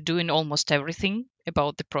are redoing almost everything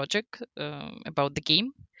about the project, about the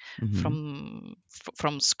game, Mm-hmm.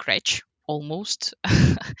 from scratch almost.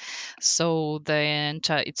 So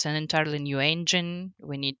it's an entirely new engine.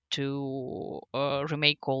 We need to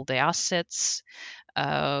remake all the assets.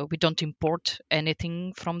 We don't import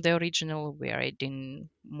anything from the original. We are adding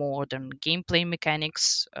modern gameplay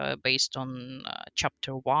mechanics based on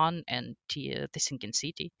Chapter 1 and The Sinking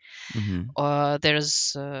City. Mm-hmm.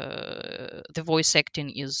 There's The voice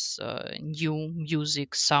acting is new,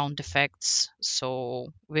 music, sound effects.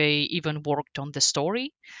 So we even worked on the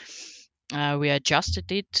story. We adjusted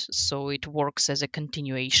it so it works as a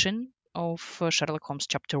continuation of Sherlock Holmes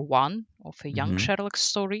Chapter 1 of a young Mm-hmm. Sherlock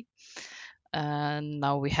story. And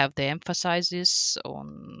now we have the emphasis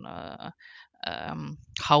on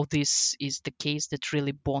how this is the case that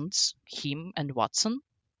really bonds him and Watson.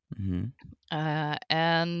 Mm-hmm.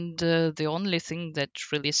 And the only thing that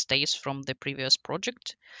really stays from the previous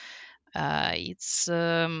project, it's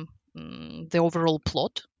the overall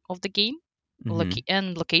plot of the game, Mm-hmm.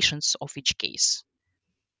 and locations of each case.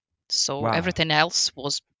 So Wow. everything else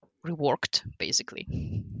was reworked, basically.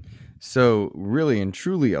 So really and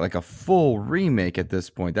truly like a full remake at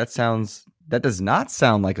this point. That does not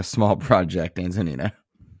sound like a small project, Antonina.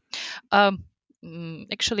 Um,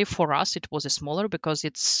 Actually, for us, it was a smaller because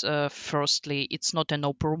it's firstly, it's not an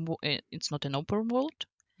open world.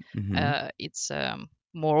 Mm-hmm. It's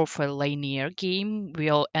more of a linear game.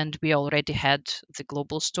 We already had the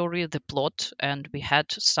global story, the plot, and we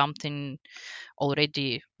had something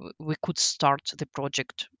already. We could start the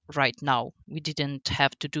project right now. We didn't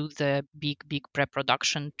have to do the big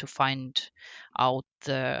pre-production to find out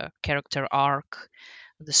the character arc,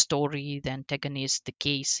 the story, the antagonist, the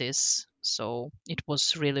cases. So it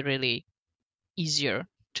was really easier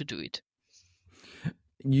to do it.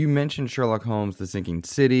 You mentioned Sherlock Holmes: The Sinking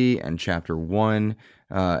City and Chapter One,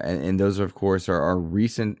 and those, of course, are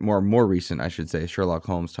recent, more recent, I should say, Sherlock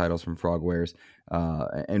Holmes titles from Frogwares,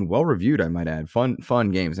 and well reviewed, I might add.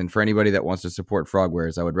 Fun games, and for anybody that wants to support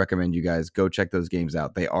Frogwares, I would recommend you guys go check those games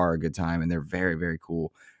out. They are a good time, and they're very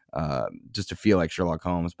cool, just to feel like Sherlock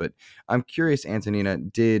Holmes. But I'm curious, Antonina,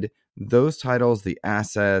 did those titles, the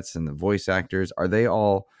assets and the voice actors, are they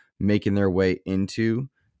all making their way into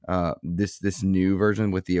this new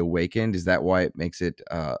version with the Awakened? Is that why it makes it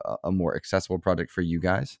a more accessible project for you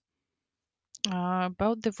guys?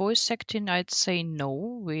 About the voice acting, I'd say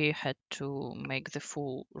no. We had to make the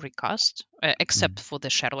full recast, except for the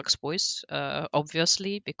Sherlock's voice,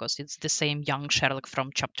 obviously, because it's the same young Sherlock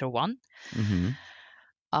from Chapter 1. Mm-hmm.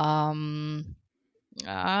 Um,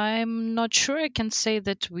 I'm not sure I can say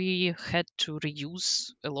that we had to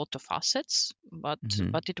reuse a lot of assets, but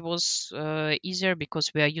Mm-hmm. it was easier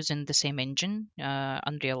because we are using the same engine,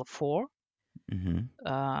 Unreal 4,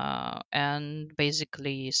 Mm-hmm. and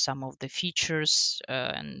basically some of the features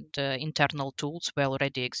and internal tools were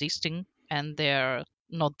already existing, and they're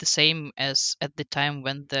not the same as at the time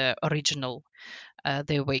when the original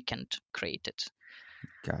The Awakened created.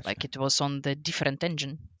 Like Gotcha. it was on the different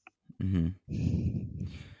engine. Mm-hmm.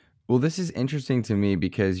 Well, this is interesting to me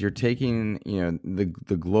because you're taking,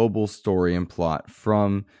 the global story and plot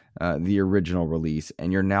from the original release,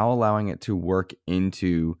 and you're now allowing it to work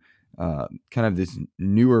into kind of this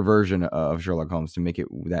newer version of Sherlock Holmes to make it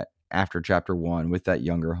that after Chapter One with that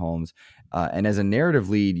younger Holmes. And as a narrative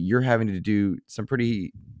lead, you're having to do some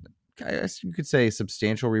pretty, I guess you could say,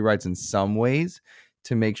 substantial rewrites in some ways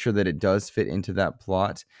to make sure that it does fit into that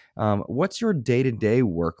plot. What's your day to day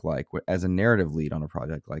work like as a narrative lead on a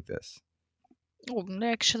project like this?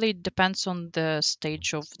 Actually, it depends on the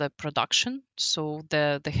stage of the production. So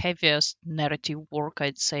the heaviest narrative work,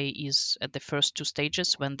 I'd say, is at the first two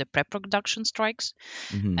stages when the pre-production strikes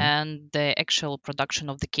Mm-hmm. and the actual production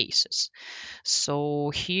of the cases. So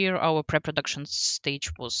here our pre-production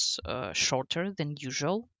stage was shorter than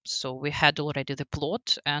usual. So we had already the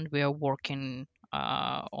plot and we are working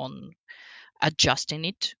on adjusting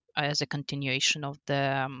it as a continuation of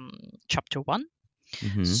the chapter one.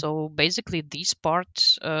 Mm-hmm. So basically, this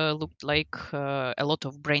part looked like a lot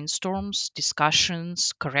of brainstorms,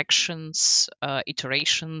 discussions, corrections,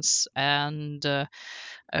 iterations, and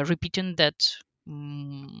repeating that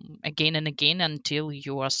again and again until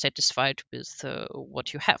you are satisfied with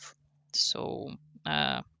what you have. So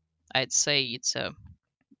uh, I'd say it's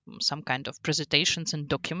some kind of presentations and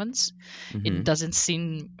documents. It Mm-hmm. doesn't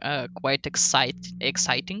seem quite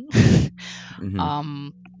exciting Mm-hmm.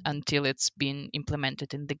 um, until it's been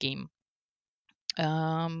implemented in the game.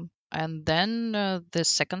 And then the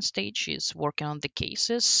second stage is working on the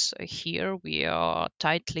cases. Here we are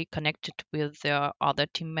tightly connected with the other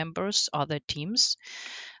team members, other teams,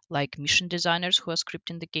 like mission designers who are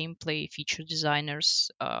scripting the gameplay, feature designers.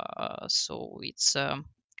 So it's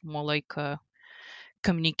more like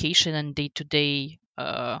communication and day-to-day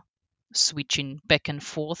switching back and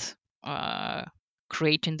forth, uh,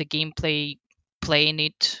 creating the gameplay, playing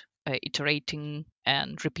it, iterating,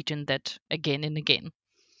 and repeating that again and again.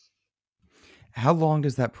 How long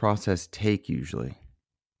does that process take usually?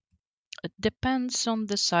 It depends on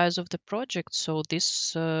the size of the project. So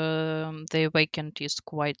this the Awakened is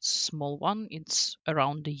quite small one. It's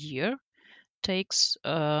around a year. Takes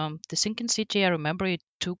the Sinking City. I remember it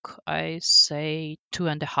took, I say,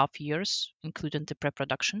 2.5 years, including the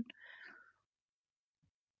pre-production.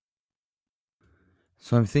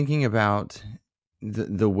 So I'm thinking about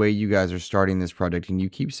the way you guys are starting this project, and you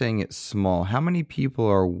keep saying it's small. How many people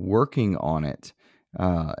are working on it?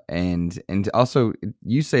 And also,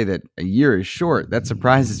 you say that a year is short. That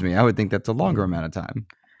surprises me. I would think that's a longer amount of time.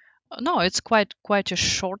 No, it's quite a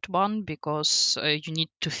short one because you need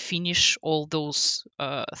to finish all those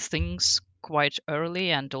things quite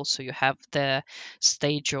early, and also you have the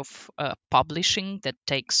stage of publishing that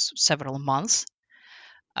takes several months.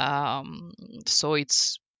 Um, so it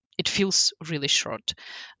feels really short.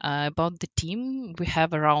 About the team, we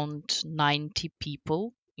have around 90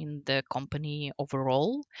 people in the company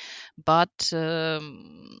overall, but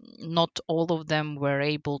not all of them were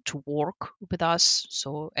able to work with us.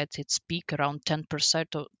 So at its peak, around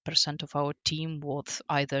 10% of our team was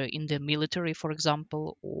either in the military, for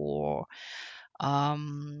example, or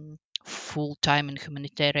full time in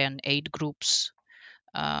humanitarian aid groups.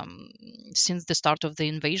 Um, since the start of the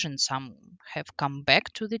invasion, some have come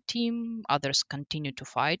back to the team, others continue to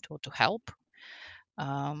fight or to help.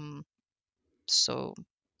 Um, so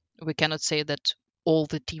we cannot say that all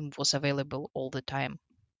the team was available all the time.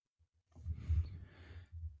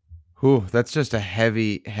 Whew, that's just a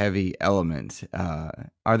heavy, heavy element.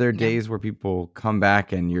 Are there Yeah. days where people come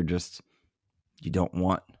back and you don't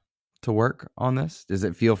want to work on this? Does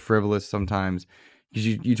it feel frivolous sometimes? Because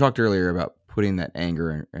you talked earlier about putting that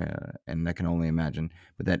anger, and I can only imagine,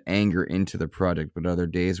 but that anger into the project. But other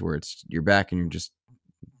days where you're back and you're just,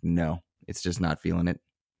 no, it's just not feeling it.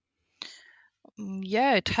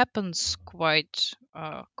 Yeah, it happens quite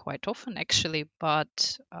often actually,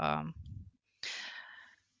 but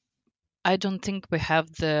I don't think we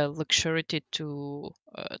have the luxury to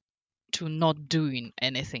not doing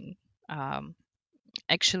anything. Um,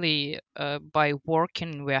 Actually, by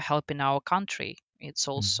working, we are helping our country. It's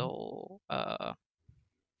also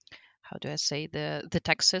how do I say, the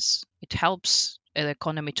taxes. It helps the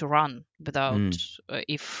economy to run. Without Mm,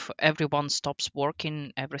 if everyone stops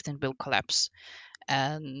working, everything will collapse,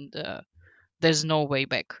 and there's no way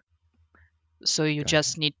back. So you gotcha.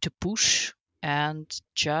 just need to push and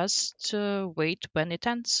just wait when it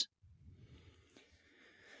ends.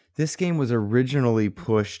 This game was originally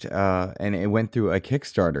pushed, and it went through a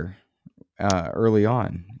Kickstarter early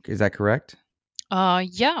on. Is that correct?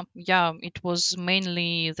 Yeah. It was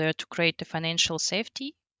mainly there to create a financial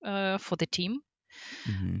safety for the team,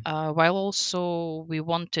 Mm-hmm. while also we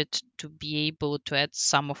wanted to be able to add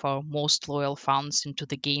some of our most loyal fans into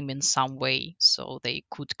the game in some way, so they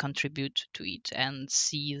could contribute to it and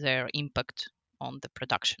see their impact on the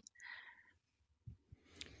production.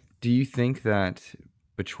 Do you think that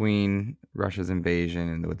between Russia's invasion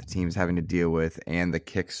and what the team's having to deal with, and the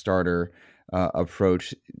Kickstarter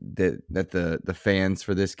approach, that the fans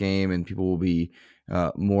for this game and people will be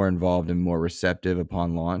more involved and more receptive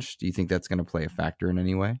upon launch? Do you think that's going to play a factor in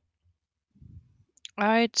any way?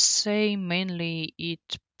 I'd say mainly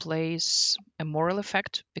it plays a moral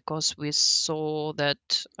effect because we saw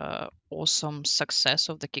that awesome success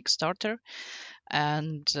of the Kickstarter,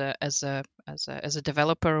 and as a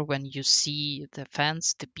developer, when you see the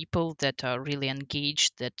fans, the people that are really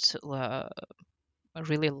engaged, that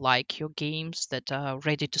really like your games, that are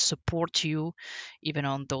ready to support you even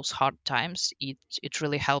on those hard times, it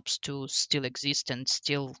really helps to still exist and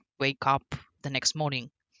still wake up the next morning.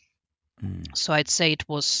 Mm, So I'd say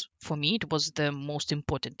for me, it was the most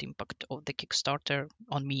important impact of the Kickstarter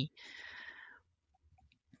on me.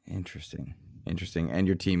 interesting, interesting. And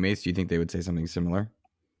your teammates, do you think they would say something similar?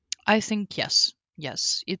 I think yes,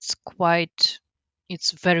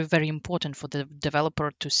 it's very, very important for the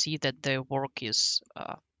developer to see that their work is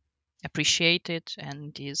appreciated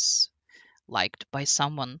and is liked by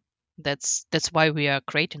someone. That's why we are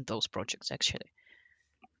creating those projects actually.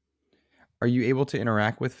 Are you able to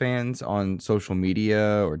interact with fans on social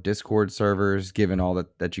media or Discord servers, given all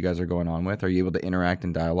that you guys are going on with? Are you able to interact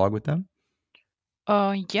and dialogue with them?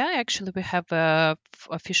 Yeah, actually, we have a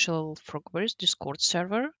official Frogwares Discord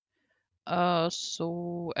server. As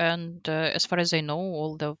far as I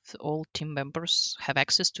know, all team members have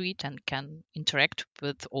access to it and can interact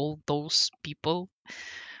with all those people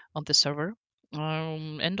on the server.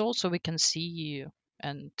 And also we can see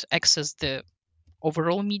and access the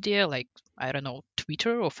overall media, like, I don't know,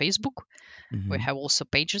 Twitter or Facebook. We Mm-hmm. have also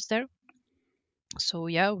pages there. So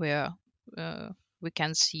yeah, we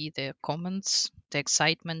can see the comments, the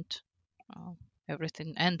excitement, uh,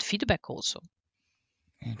 everything, and feedback also.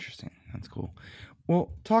 Interesting. That's cool.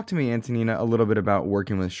 Well, talk to me, Antonina, a little bit about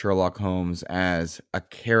working with Sherlock Holmes as a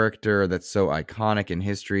character that's so iconic in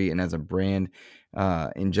history and as a brand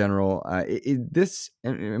in general. This,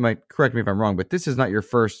 and it might correct me if I'm wrong, but this is not your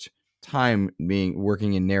first time being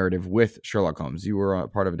working in narrative with Sherlock Holmes. You were a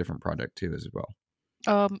part of a different project too, as well.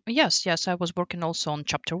 Yes, I was working also on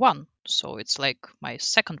chapter one, so it's like my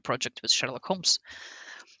second project with Sherlock Holmes.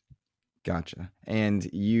 Gotcha. And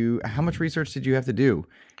how much research did you have to do,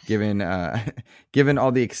 given given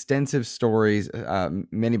all the extensive stories,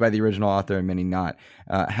 many by the original author and many not?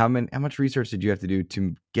 How much research did you have to do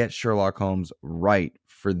to get Sherlock Holmes right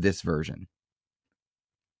for this version?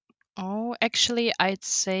 Actually, I'd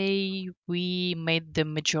say we made the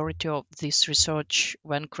majority of this research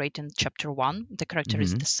when creating chapter 1. The character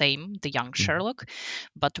is the same, the young Sherlock,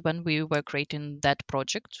 but when we were creating that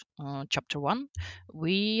project, chapter 1,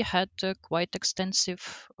 we had quite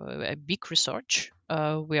extensive, big research.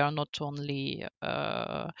 We are not only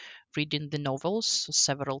reading the novels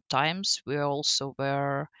several times, we also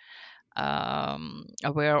were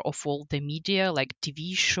aware of all the media like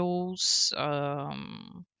TV shows,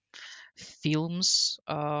 films,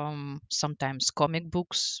 sometimes comic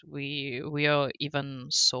books. We even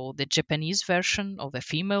saw the Japanese version of a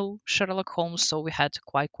female Sherlock Holmes, so we had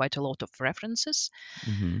quite a lot of references.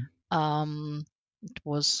 It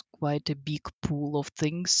was quite a big pool of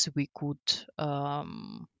things we could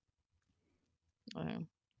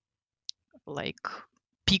like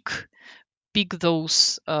pick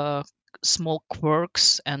those small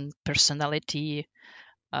quirks and personality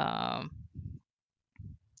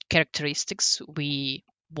characteristics we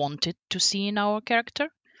wanted to see in our character.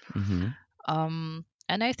 And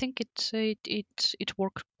I think it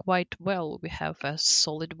worked quite well. We have a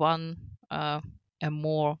solid one, a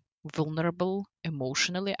more vulnerable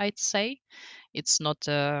emotionally, I'd say. It's not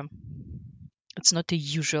a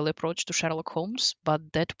usual approach to Sherlock Holmes,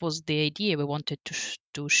 but that was the idea. We wanted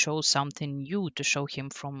to show something new, to show him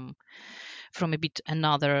from a bit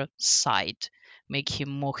another side, make him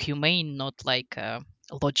more humane, not like a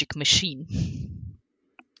logic machine.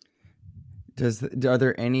 Are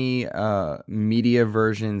there any media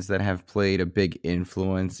versions that have played a big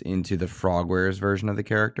influence into the Frogwares version of the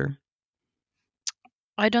character?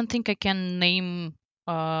 I don't think I can name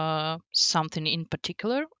something in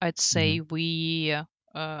particular. I'd say we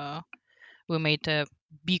made a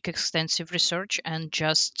big extensive research and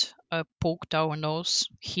just poked our nose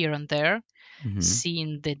here and there,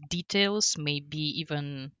 seeing the details, maybe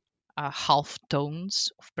even half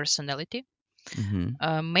tones of personality.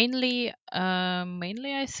 Mainly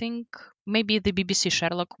I think maybe the BBC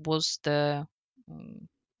Sherlock was the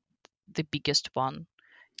biggest one.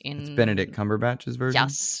 It's Benedict Cumberbatch's version?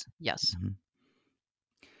 Yes.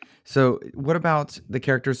 So what about the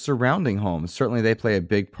characters surrounding Holmes? Certainly they play a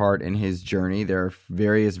big part in his journey. There are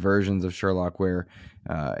various versions of Sherlock where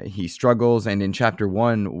he struggles, and in chapter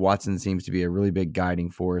 1, Watson seems to be a really big guiding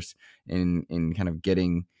force in kind of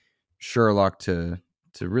getting Sherlock to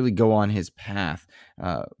really go on his path.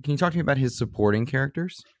 Can you talk to me about his supporting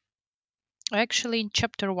characters? Actually, in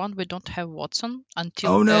chapter 1, we don't have Watson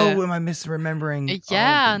until. Oh no! Am I misremembering?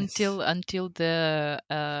 Yeah, until the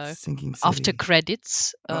Sinking City. After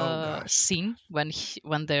credits scene when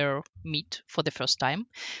they meet for the first time.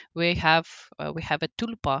 We have a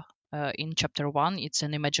Tulpa in chapter 1. It's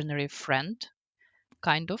an imaginary friend,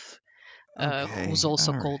 kind of, who's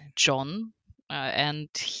also called John, and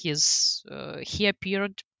he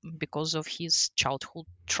appeared because of his childhood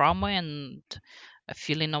trauma and a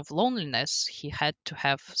feeling of loneliness. He had to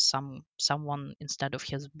have someone instead of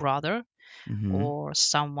his brother, or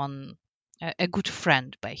someone, a good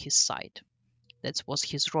friend by his side. That was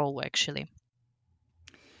his role, actually.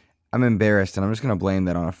 I'm embarrassed, and I'm just going to blame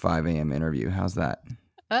that on a 5 a.m. interview. How's that?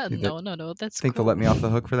 No. That's think cool. They'll let me off the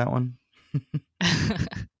hook for that one?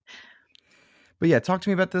 But yeah, talk to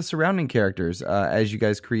me about the surrounding characters as you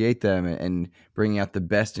guys create them and bringing out the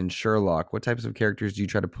best in Sherlock. What types of characters do you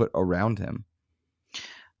try to put around him?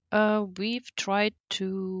 We've tried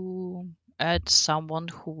to add someone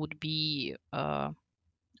who would be on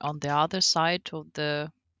the other side of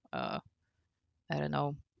the, I don't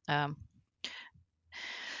know.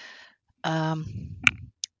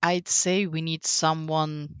 I'd say we need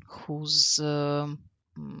someone who's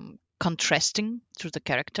contrasting to the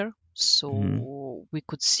character, so we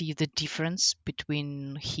could see the difference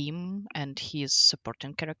between him and his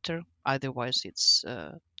supporting character. Otherwise, it's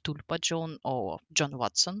Tulpa John or John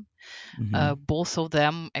Watson. Both of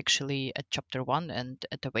them, actually, at chapter 1 and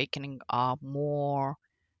at Awakening, are more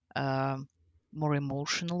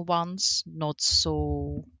emotional ones, not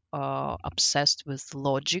so obsessed with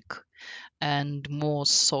logic, and more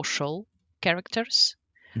social characters,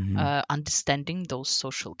 understanding those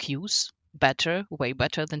social cues way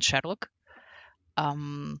better than Sherlock.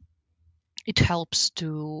 It helps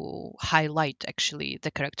to highlight, actually, the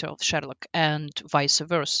character of Sherlock, and vice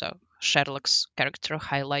versa. Sherlock's character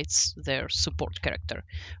highlights their support character,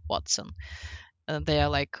 Watson. They are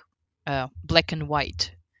like black and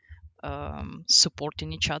white,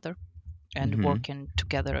 supporting each other and working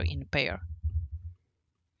together in pair.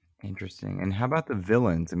 Interesting. And how about the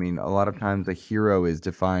villains? I mean, a lot of times a hero is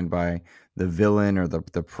defined by the villain or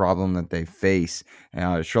the problem that they face.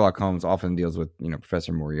 Sherlock Holmes often deals with,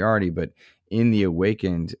 Professor Moriarty, but in The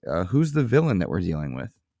Awakened, who's the villain that we're dealing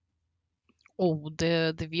with?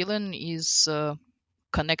 The villain is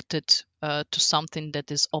connected to something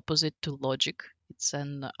that is opposite to logic. It's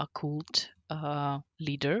an occult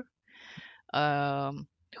leader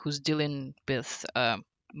who's dealing with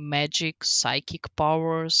magic, psychic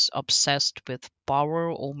powers, obsessed with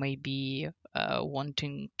power, or maybe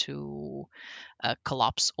wanting to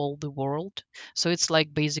collapse all the world. So it's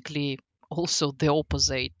like basically also the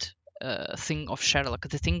opposite thing of Sherlock.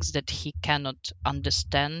 The things that he cannot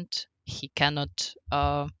understand, he cannot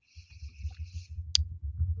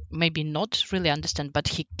maybe not really understand, but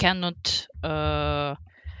he cannot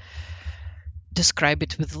describe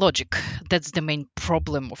it with logic. That's the main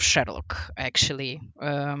problem of Sherlock, actually.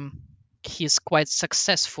 He's quite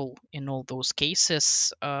successful in all those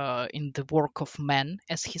cases, in the work of men,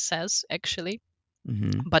 as he says, actually.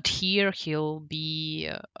 Mm-hmm. But here he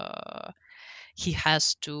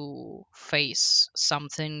has to face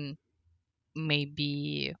something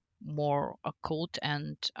maybe more occult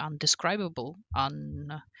and undescribable,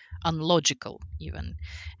 unlogical even,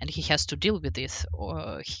 and he has to deal with it,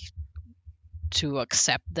 to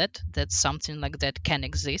accept that something like that can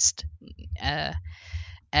exist,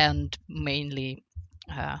 and mainly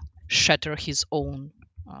shatter his own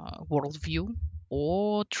worldview,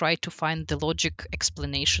 or try to find the logic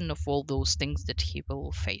explanation of all those things that he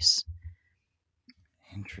will face.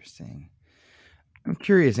 Interesting. I'm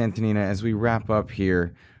curious, Antonina, as we wrap up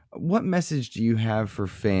here, what message do you have for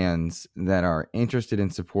fans that are interested in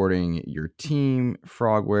supporting your team,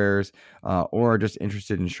 Frogwares, or just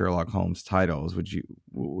interested in Sherlock Holmes titles? What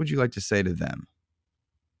would you like to say to them?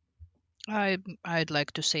 I'd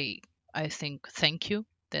like to say, I think, thank you.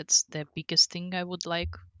 That's the biggest thing I would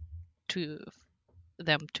like to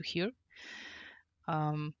them to hear.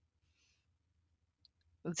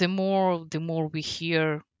 The more we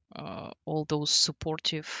hear all those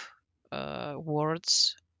supportive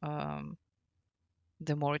words,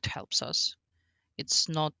 the more it helps us. It's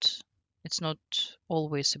not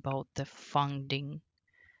always about the funding.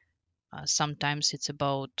 Sometimes it's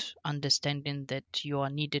about understanding that you are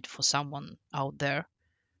needed for someone out there.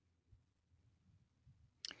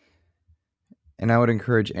 And I would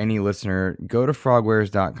encourage any listener, go to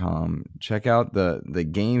frogwares.com, check out the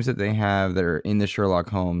games that they have that are in the Sherlock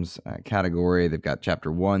Holmes category. They've got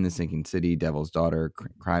Chapter 1, The Sinking City, Devil's Daughter,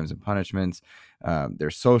 Crimes and Punishments. Their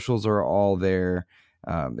socials are all there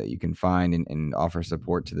that you can find and offer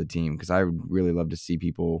support to the team, because I would really love to see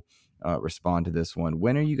people respond to this one.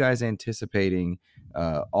 When are you guys anticipating,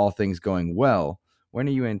 all things going well, when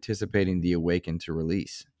are you anticipating the Awaken to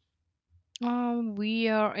release? We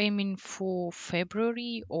are aiming for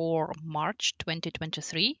February or March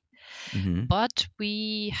 2023, Mm-hmm. but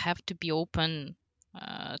we have to be open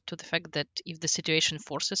to the fact that if the situation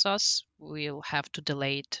forces us, we'll have to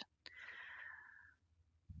delay it.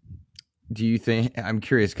 Do you think, I'm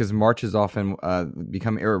curious, because March is often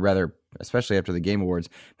becoming, or rather, especially after the Game Awards,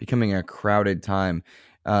 becoming a crowded time.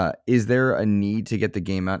 Is there a need to get the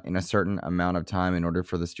game out in a certain amount of time in order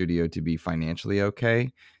for the studio to be financially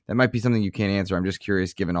okay? That might be something you can't answer. I'm just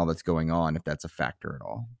curious, given all that's going on, if that's a factor at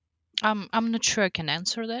all. I'm not sure I can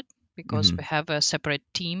answer that because we have a separate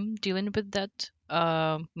team dealing with that.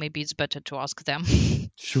 Maybe it's better to ask them.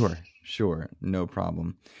 Sure. No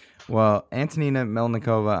problem. Well, Antonina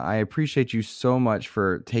Melnikova, I appreciate you so much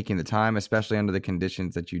for taking the time, especially under the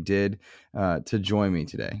conditions that you did, to join me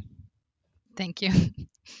today. Thank you.